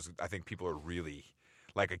I think people are really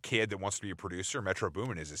like a kid that wants to be a producer. Metro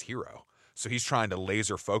Boomin is his hero. So he's trying to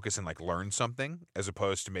laser focus and like learn something as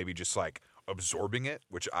opposed to maybe just like absorbing it,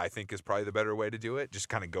 which I think is probably the better way to do it. Just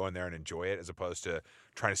kind of go in there and enjoy it as opposed to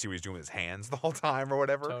trying to see what he's doing with his hands the whole time or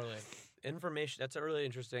whatever. Totally. Information. That's a really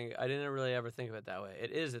interesting. I didn't really ever think of it that way.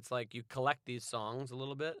 It is. It's like you collect these songs a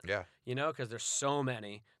little bit. Yeah. Because there's so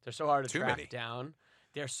many. They're so hard to track down.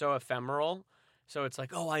 They're so ephemeral. So it's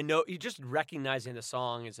like, oh, I know. You just recognizing the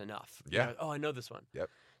song is enough. Yeah. Oh, I know this one. Yep.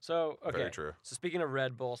 So, okay. Very true. So speaking of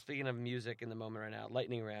Red Bull, speaking of music in the moment right now,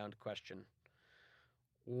 lightning round question.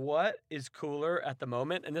 What is cooler at the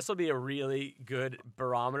moment? And this will be a really good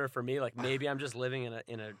barometer for me. Like maybe I'm just living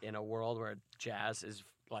in a world where jazz is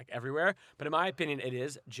like everywhere. But in my opinion, it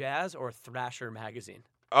is jazz or Thrasher magazine.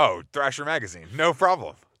 Oh, Thrasher magazine. No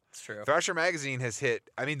problem. It's true. Thrasher magazine has hit.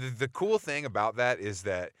 I mean, the cool thing about that is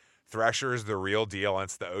that Thrasher is the real deal and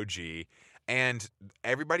it's the OG. And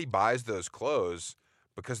everybody buys those clothes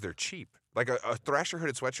because they're cheap. Like a Thrasher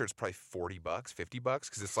hooded sweatshirt is probably $40, $50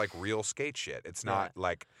 because it's like real skate shit. It's not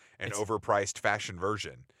like it's overpriced fashion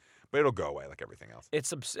version, but it'll go away like everything else.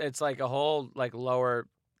 It's like a whole like lower,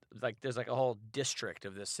 like there's like a whole district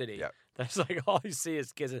of this city. Yep. That's like all you see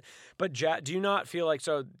is kids. But do you not feel like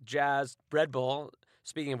jazz Red Bull?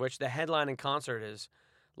 Speaking of which, the headlining concert is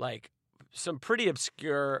like some pretty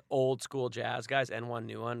obscure old school jazz guys and one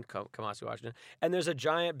new one, Kamasi Washington. And there's a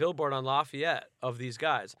giant billboard on Lafayette of these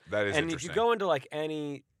guys. That is and interesting. if you go into like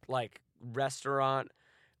any like restaurant,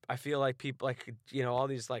 I feel like people like all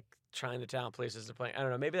these like Chinatown places to play. I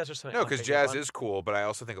don't know. Maybe that's just something. No, because jazz is cool, but I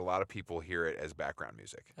also think a lot of people hear it as background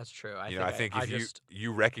music. That's true. I think if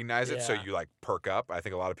you recognize it, so you like perk up. I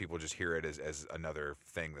think a lot of people just hear it as another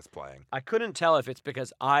thing that's playing. I couldn't tell if it's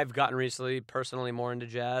because I've gotten recently personally more into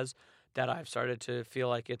jazz that I've started to feel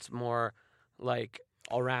like it's more like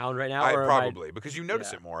around right now. Probably because you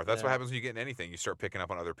notice it more. That's what happens when you get in anything. You start picking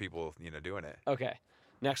up on other people, doing it. Okay.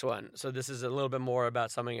 Next one. So this is a little bit more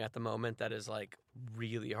about something at the moment that is like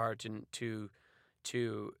really hard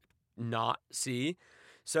to not see.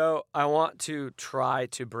 So I want to try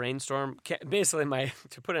to brainstorm. Basically,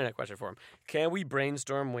 to put in a question for him, can we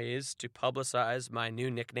brainstorm ways to publicize my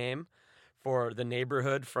new nickname for the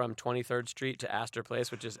neighborhood from 23rd Street to Astor Place,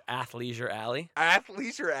 which is Athleisure Alley?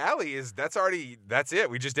 Athleisure Alley that's it.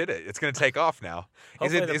 We just did it. It's going to take off now.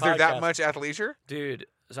 Is Hopefully there that much athleisure? Dude,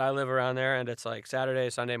 so I live around there, and it's like Saturday,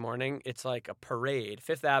 Sunday morning. It's like a parade,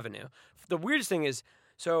 Fifth Avenue. The weirdest thing is,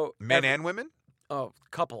 So Men and women?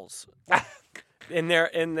 couples in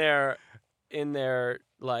their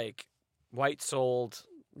like white soled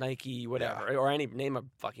Nike whatever or any name a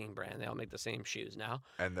fucking brand. They all make the same shoes now.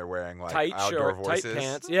 And they're wearing like Tight outdoor shirt, voices. tight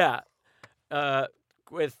pants. Yeah.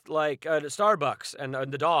 With like Starbucks and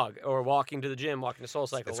the dog, or walking to the gym, walking to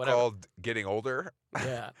SoulCycle, It's whatever. called getting older.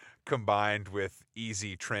 Yeah. Combined with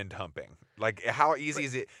easy trend humping. Like, how easy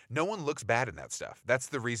is it? No one looks bad in that stuff. That's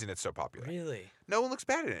the reason it's so popular. Really? No one looks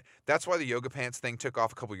bad in it. That's why the yoga pants thing took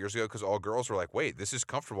off a couple years ago, because all girls were like, wait, this is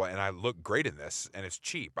comfortable and I look great in this and it's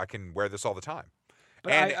cheap. I can wear this all the time.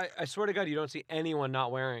 But And I swear to God, you don't see anyone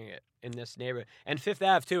not wearing it in this neighborhood. And Fifth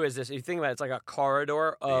Ave too is this. If you think about it, it's like a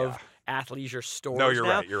corridor of athleisure stores. No, you're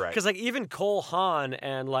now. right. You're right. Because like even Cole Haan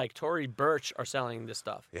and like Tory Burch are selling this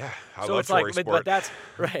stuff. Yeah, I So love it's Tory like, Sport. but that's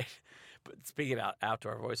right. But speaking about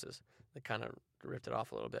outdoor voices, they kind of ripped it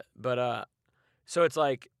off a little bit. But so it's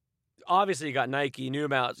like, obviously you got Nike, New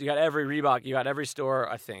Balance, you got every Reebok, you got every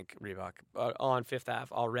store, I think Reebok on Fifth Ave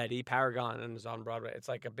already. Paragon is on Broadway. It's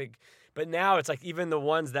like a big, but now it's like even the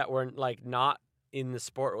ones that were like not in the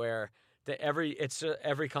sportwear, that every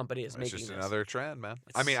company is It's making just this. another trend, man.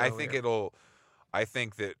 It's I mean, so I think weird. I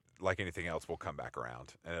think that like anything else will come back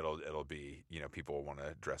around, and it'll be, people will want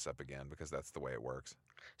to dress up again because that's the way it works.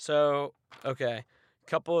 So, okay,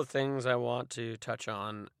 couple of things I want to touch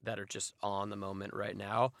on that are just on the moment right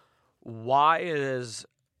now. Why is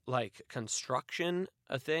like construction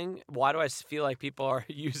a thing? Why do I feel like people are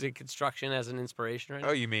using construction as an inspiration right now?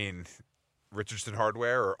 Oh, you mean Richardson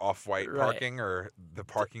Hardware or Off-White Right. Parking or the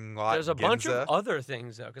parking lot? There's a bunch of Ginza? other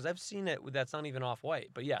things though, because I've seen it that's not even off-white.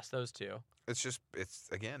 But yes, those two. It's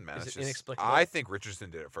again, man. Is It's it just, inexplicable? I think Richardson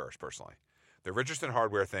did it first, personally. The Richardson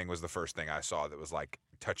Hardware thing was the first thing I saw that was like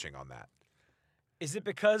touching on that. Is it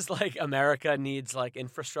because like America needs like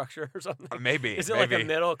infrastructure or something? Maybe. Is it maybe. like a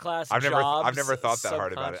middle class? I've never thought that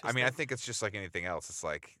hard about it. subconscious I mean, I thing? think it's just like anything else. It's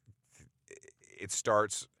like it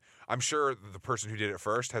starts. I'm sure the person who did it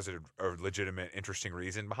first has a legitimate, interesting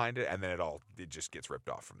reason behind it, and then it just gets ripped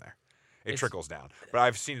off from there. It It's- trickles down. But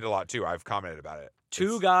I've seen it a lot too. I've commented about it. Two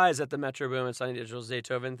It's- guys at the Metro Boom and Sunny Digital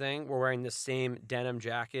Zaytoven thing were wearing the same denim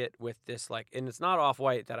jacket with this like, and it's not off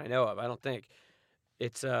white that I know of. I don't think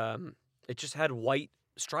it's it just had white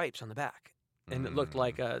stripes on the back, and it looked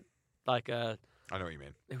like a I know what you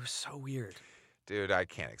mean. It was so weird. Dude, I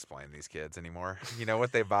can't explain these kids anymore. You know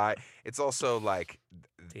what they buy? It's also like,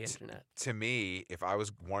 The internet. to me, if I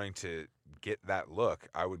was wanting to get that look,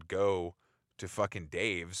 I would go to fucking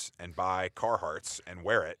Dave's and buy Carhartts and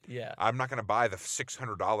wear it. Yeah. I'm not going to buy the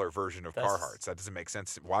 $600 version of That's- Carhartts. That doesn't make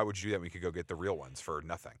sense. Why would you do that when we could go get the real ones for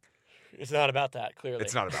nothing? It's not about that, clearly.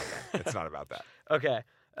 It's not about that. It's not about that. Okay.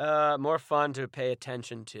 More fun to pay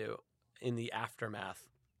attention to in the aftermath.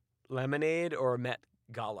 Lemonade or Met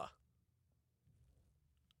Gala?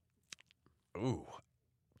 Ooh,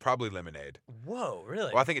 probably Lemonade. Whoa,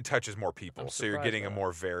 really? Well, I think it touches more people, I'm so you're surprised getting by a that.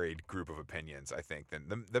 more varied group of opinions, I think,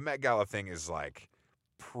 than the Met Gala thing is like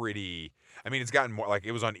pretty. I mean, it's gotten more like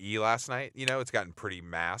it was on E last night. It's gotten pretty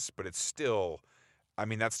mass, but it's still. I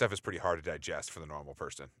mean, that stuff is pretty hard to digest for the normal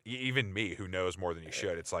person. Even me, who knows more than you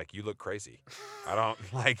should, it's like you look crazy. I don't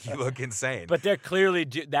like you look insane. But they're clearly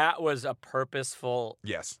that was a purposeful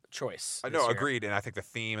yes, choice. I this know, year. agreed. And I think the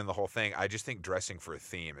theme and the whole thing. I just think dressing for a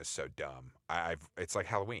theme is so dumb. It's like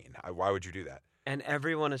Halloween. Why would you do that? And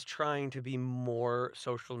everyone is trying to be more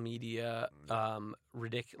social media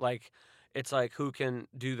ridiculous. Like, it's like who can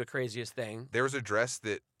do the craziest thing. There was a dress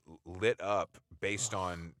that lit up based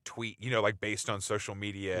on tweet, like based on social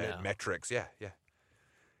media No. metrics. Yeah.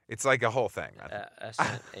 It's like a whole thing, man.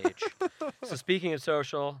 SNH. So speaking of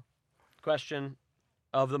social, question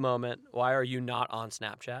of the moment: why are you not on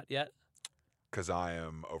Snapchat yet? Because I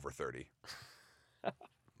am over 30.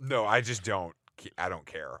 No, I just don't. I don't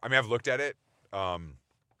care. I mean, I've looked at it.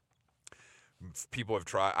 People have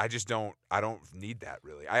tried. I just don't. I don't need that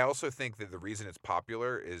really. I also think that the reason it's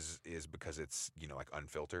popular is because it's like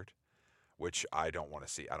unfiltered, which I don't want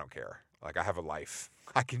to see. I don't care. Like I have a life.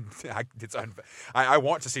 I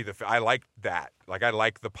want to see I like that. Like I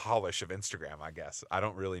like the polish of Instagram. I guess I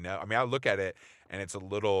don't really know. I mean, I look at it and it's a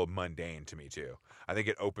little mundane to me too. I think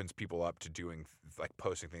it opens people up to doing like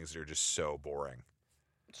posting things that are just so boring.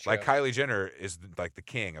 Like Kylie Jenner is like the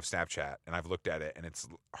king of Snapchat, and I've looked at it, and it's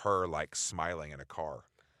her like smiling in a car.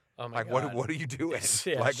 Oh my Like God. what are you doing?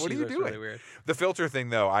 Yeah, Like she what are you looks doing? Really weird. The filter thing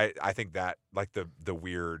though, I think that like the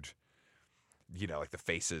weird, like the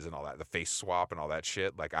faces and all that, the face swap and all that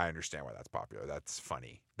shit. Like I understand why that's popular. That's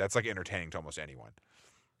funny. That's like entertaining to almost anyone.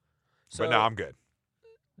 So, But no, I'm good.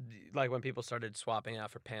 like when people started swapping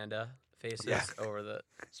out for Panda faces Yeah. over the.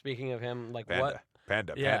 Speaking of him, like Panda. what?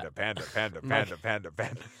 panda, Yeah. panda, panda, panda, Mike- panda, panda,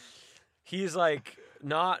 panda. He's like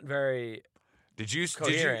not very. Did you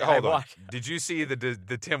Coherent. hold I on? watched- Did you see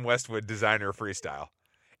the Tim Westwood designer freestyle?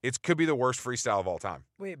 It could be the worst freestyle of all time.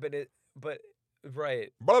 Wait,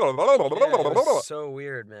 right. Blah, blah, blah, blah, blah, Yeah, blah, it blah, was blah. so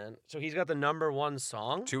weird, man. So he's got the #1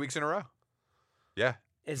 song. 2 weeks in a row. Yeah.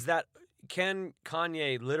 Is that can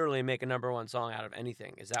Kanye literally make a #1 song out of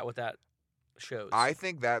anything? Is that what that shows? I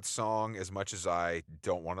think that song, as much as I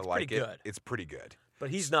don't want to like pretty it, good. it's pretty good. But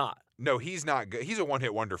he's not. No, he's not good. He's a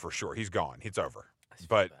one-hit wonder for sure. He's gone. It's over. I feel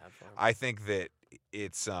But bad for him. I think that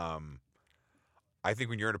it's I think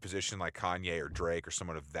when you're in a position like Kanye or Drake or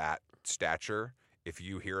someone of that stature, if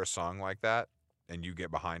you hear a song like that and you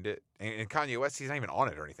get behind it, and Kanye West, he's not even on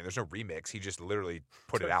it or anything. There's no remix. He just literally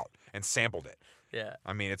put it out and sampled it. Yeah.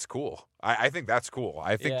 I mean, it's cool. I think that's cool.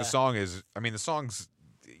 I think Yeah. the song is, I mean, the song's,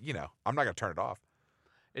 I'm not going to turn it off.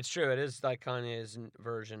 It's true. It is like Kanye's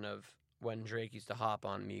version of when Drake used to hop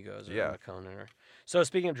on Migos or Yeah. Conan. So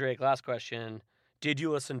speaking of Drake, last question: did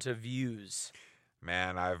you listen to Views?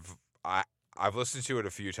 Man, I've listened to it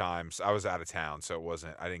a few times. I was out of town, so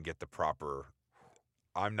I didn't get the proper.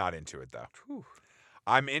 I'm not into it though. Whew.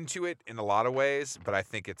 I'm into it in a lot of ways, but I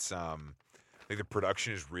think it's I think the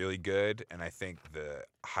production is really good, and I think the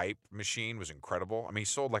hype machine was incredible. I mean, he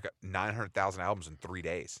sold like 900,000 albums in 3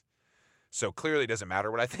 days, so clearly it doesn't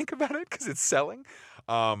matter what I think about it because it's selling.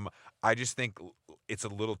 I just think it's a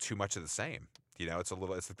little too much of the same. It's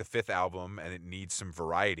like the 5th album, and it needs some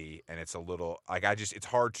variety, and it's a little like it's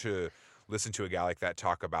hard to listen to a guy like that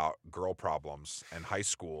talk about girl problems and high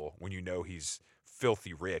school when he's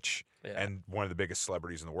filthy rich Yeah. and one of the biggest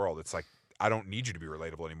celebrities in the world. It's like, I don't need you to be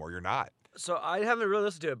relatable anymore. You're not. So I haven't really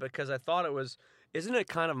listened to it because I thought it was. Isn't it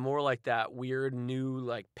kind of more like that weird new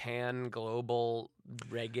like pan global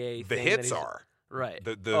reggae? The thing hits that he's- are. right.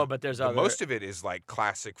 But there's the other. most of it is like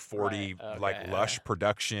classic 40 Right, like okay, lush yeah.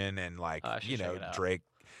 production and like I should check it out. Drake.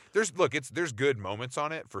 There's good moments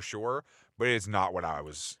on it for sure, but it's not what I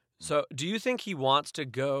was. So do you think he wants to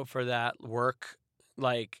go for that work?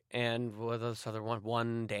 Like, and what was this other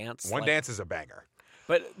one dance? One like- Dance is a banger.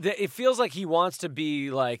 But it feels like he wants to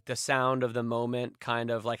be like the sound of the moment, kind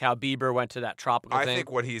of like how Bieber went to that tropical I thing.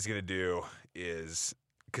 think what he's going to do is,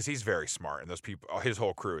 because he's very smart, and those people, his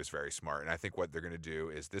whole crew is very smart, and I think what they're going to do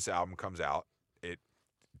is this album comes out, it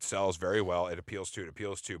sells very well, it appeals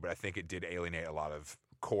to, but I think it did alienate a lot of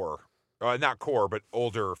not core, but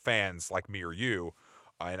older fans like me or you,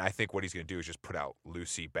 and I think what he's going to do is just put out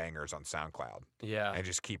loosey bangers on SoundCloud yeah, and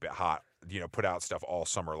just keep it hot, put out stuff all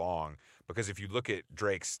summer long, because if you look at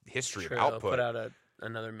Drake's history true. of output, Put out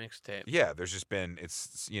another mixtape. yeah, there's just been,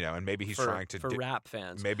 and maybe he's for, trying to for rap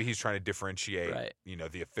fans. maybe he's trying to differentiate, Right.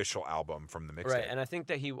 the official album from the mixtape. Right, and I think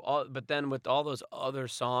that but then with all those other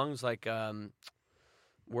songs like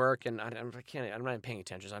Work and I'm not even paying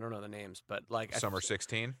attention. So I don't know the names, but like Summer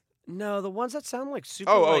 16. No, the ones that sound like super.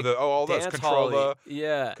 All those dance Controlla, hall-y.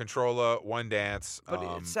 Yeah, Controlla, One Dance. but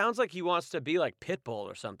it sounds like he wants to be like Pitbull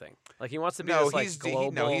or something. Like he wants to be no, this like he's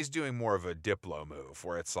global. he's doing more of a Diplo move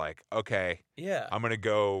where it's like, okay, yeah. I'm gonna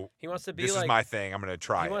go. He wants to be This like is my thing. I'm gonna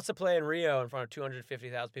try he it. wants to play in Rio in front of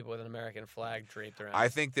 250,000 people with an American flag draped around. I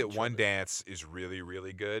think that his One shoulders. Dance is really,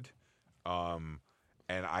 really good.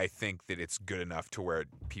 And I think that it's good enough to where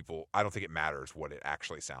I don't think it matters what it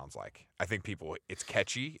actually sounds like. I think it's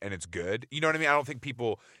catchy and it's good. You know what I mean? I don't think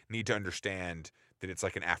people need to understand that it's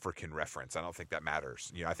like an African reference. I don't think that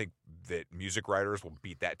matters. I think that music writers will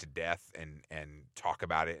beat that to death and talk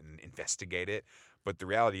about it and investigate it. But the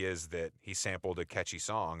reality is that he sampled a catchy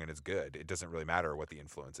song and it's good. It doesn't really matter what the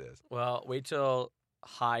influence is. Well, wait till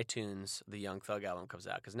High Tunes, the Young Thug album, comes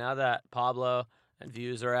out. Because now that Pablo and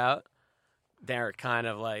Views are out, they're kind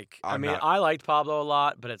of like. I liked Pablo a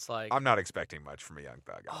lot, but it's like. I'm not expecting much from a Young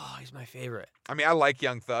Thug album. Oh, he's my favorite. I mean, I like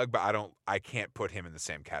Young Thug, but I can't put him in the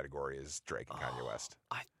same category as Drake and Kanye West.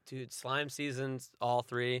 Dude, Slime Seasons, all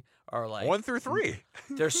three are like 1 through 3.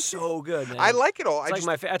 They're so good, man. I like it all. It's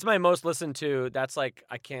like that's my most listened to. That's like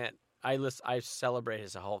I can't. I celebrate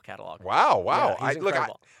his whole catalog. Wow. Yeah, he's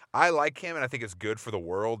incredible. I like him, and I think it's good for the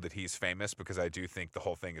world that he's famous because I do think the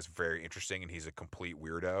whole thing is very interesting, and he's a complete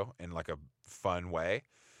weirdo in like a fun way.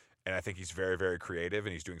 And I think he's very, very creative,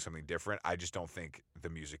 and he's doing something different. I just don't think the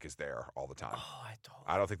music is there all the time. Oh,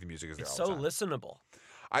 I don't think the music is there It's all so the time. listenable.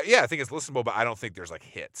 I think it's listenable, but I don't think there's like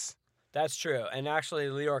hits. That's true. And actually,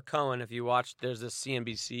 Leor Cohen, if you watch, there's this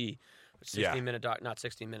CNBC 60-minute not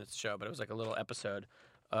 60 minutes show, but it was like a little episode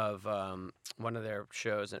of one of their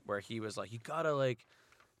shows where he was like, you gotta like,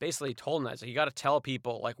 basically told him that, so you gotta tell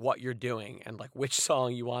people like what you're doing and like which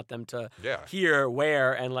song you want them to Yeah. hear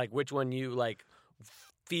where and like which one you like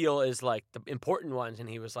feel is like the important ones, and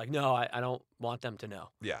he was like, no, I don't want them to know.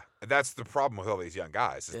 Yeah, and that's the problem with all these young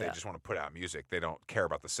guys is they Yeah. just want to put out music. They don't care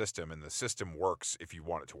about the system, and the system works if you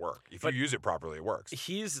want it to work. If But- you use it properly, it works.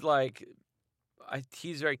 He's like,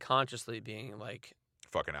 he's very consciously being like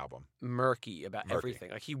Fucking album. murky about Murky.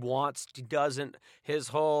 everything. Like he doesn't. His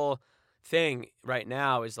whole thing right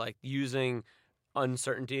now is like using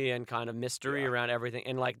uncertainty and kind of mystery Yeah. around everything,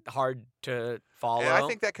 and like hard to follow. And I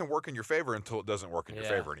think that can work in your favor until it doesn't work in your Yeah.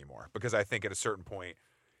 favor anymore. Because I think at a certain point,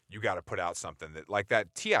 you got to put out something that, like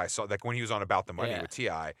that T.I. saw, like when he was on About the Money Yeah. with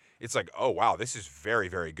T.I., it's like, oh, wow, this is very,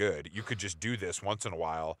 very good. You could just do this once in a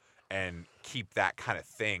while and keep that kind of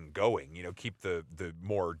thing going, keep the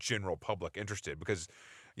more general public interested. Because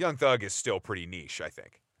Young Thug is still pretty niche, I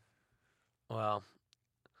think. Well,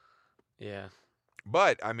 yeah.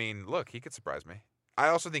 But, I mean, look, he could surprise me. I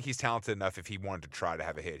also think he's talented enough if he wanted to try to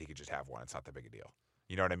have a hit, he could just have one. It's not that big a deal.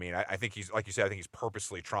 You know what I mean? I think he's, like you said, I think he's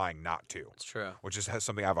purposely trying not to. It's true. Which is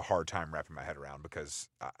something I have a hard time wrapping my head around because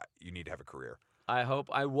you need to have a career.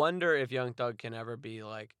 I wonder if Young Thug can ever be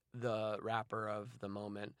like the rapper of the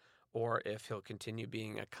moment, or if he'll continue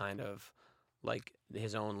being a kind of like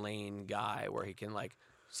his own lane guy where he can like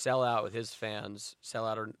sell out with his fans, sell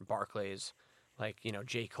out at Barclays, like,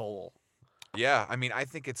 J. Cole. Yeah, I mean, I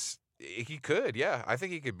think he could. Yeah, I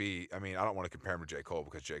think he could be. I mean, I don't want to compare him to J. Cole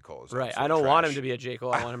because J. Cole is Right. absolute I don't want him trash. to be a J.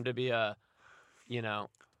 Cole. I want him to be a,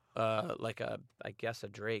 like I guess a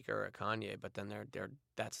Drake or a Kanye. But then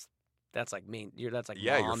that's like that's like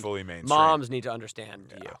Yeah, you're moms. fully mainstream. Moms need to understand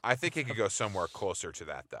Yeah. you. I think he could go somewhere closer to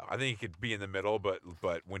that, though. I think he could be in the middle, but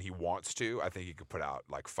when he wants to, I think he could put out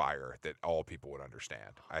like fire that all people would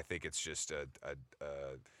understand. I think it's just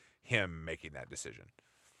him making that decision.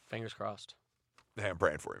 Fingers crossed. Hey, I'm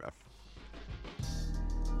praying for you, man.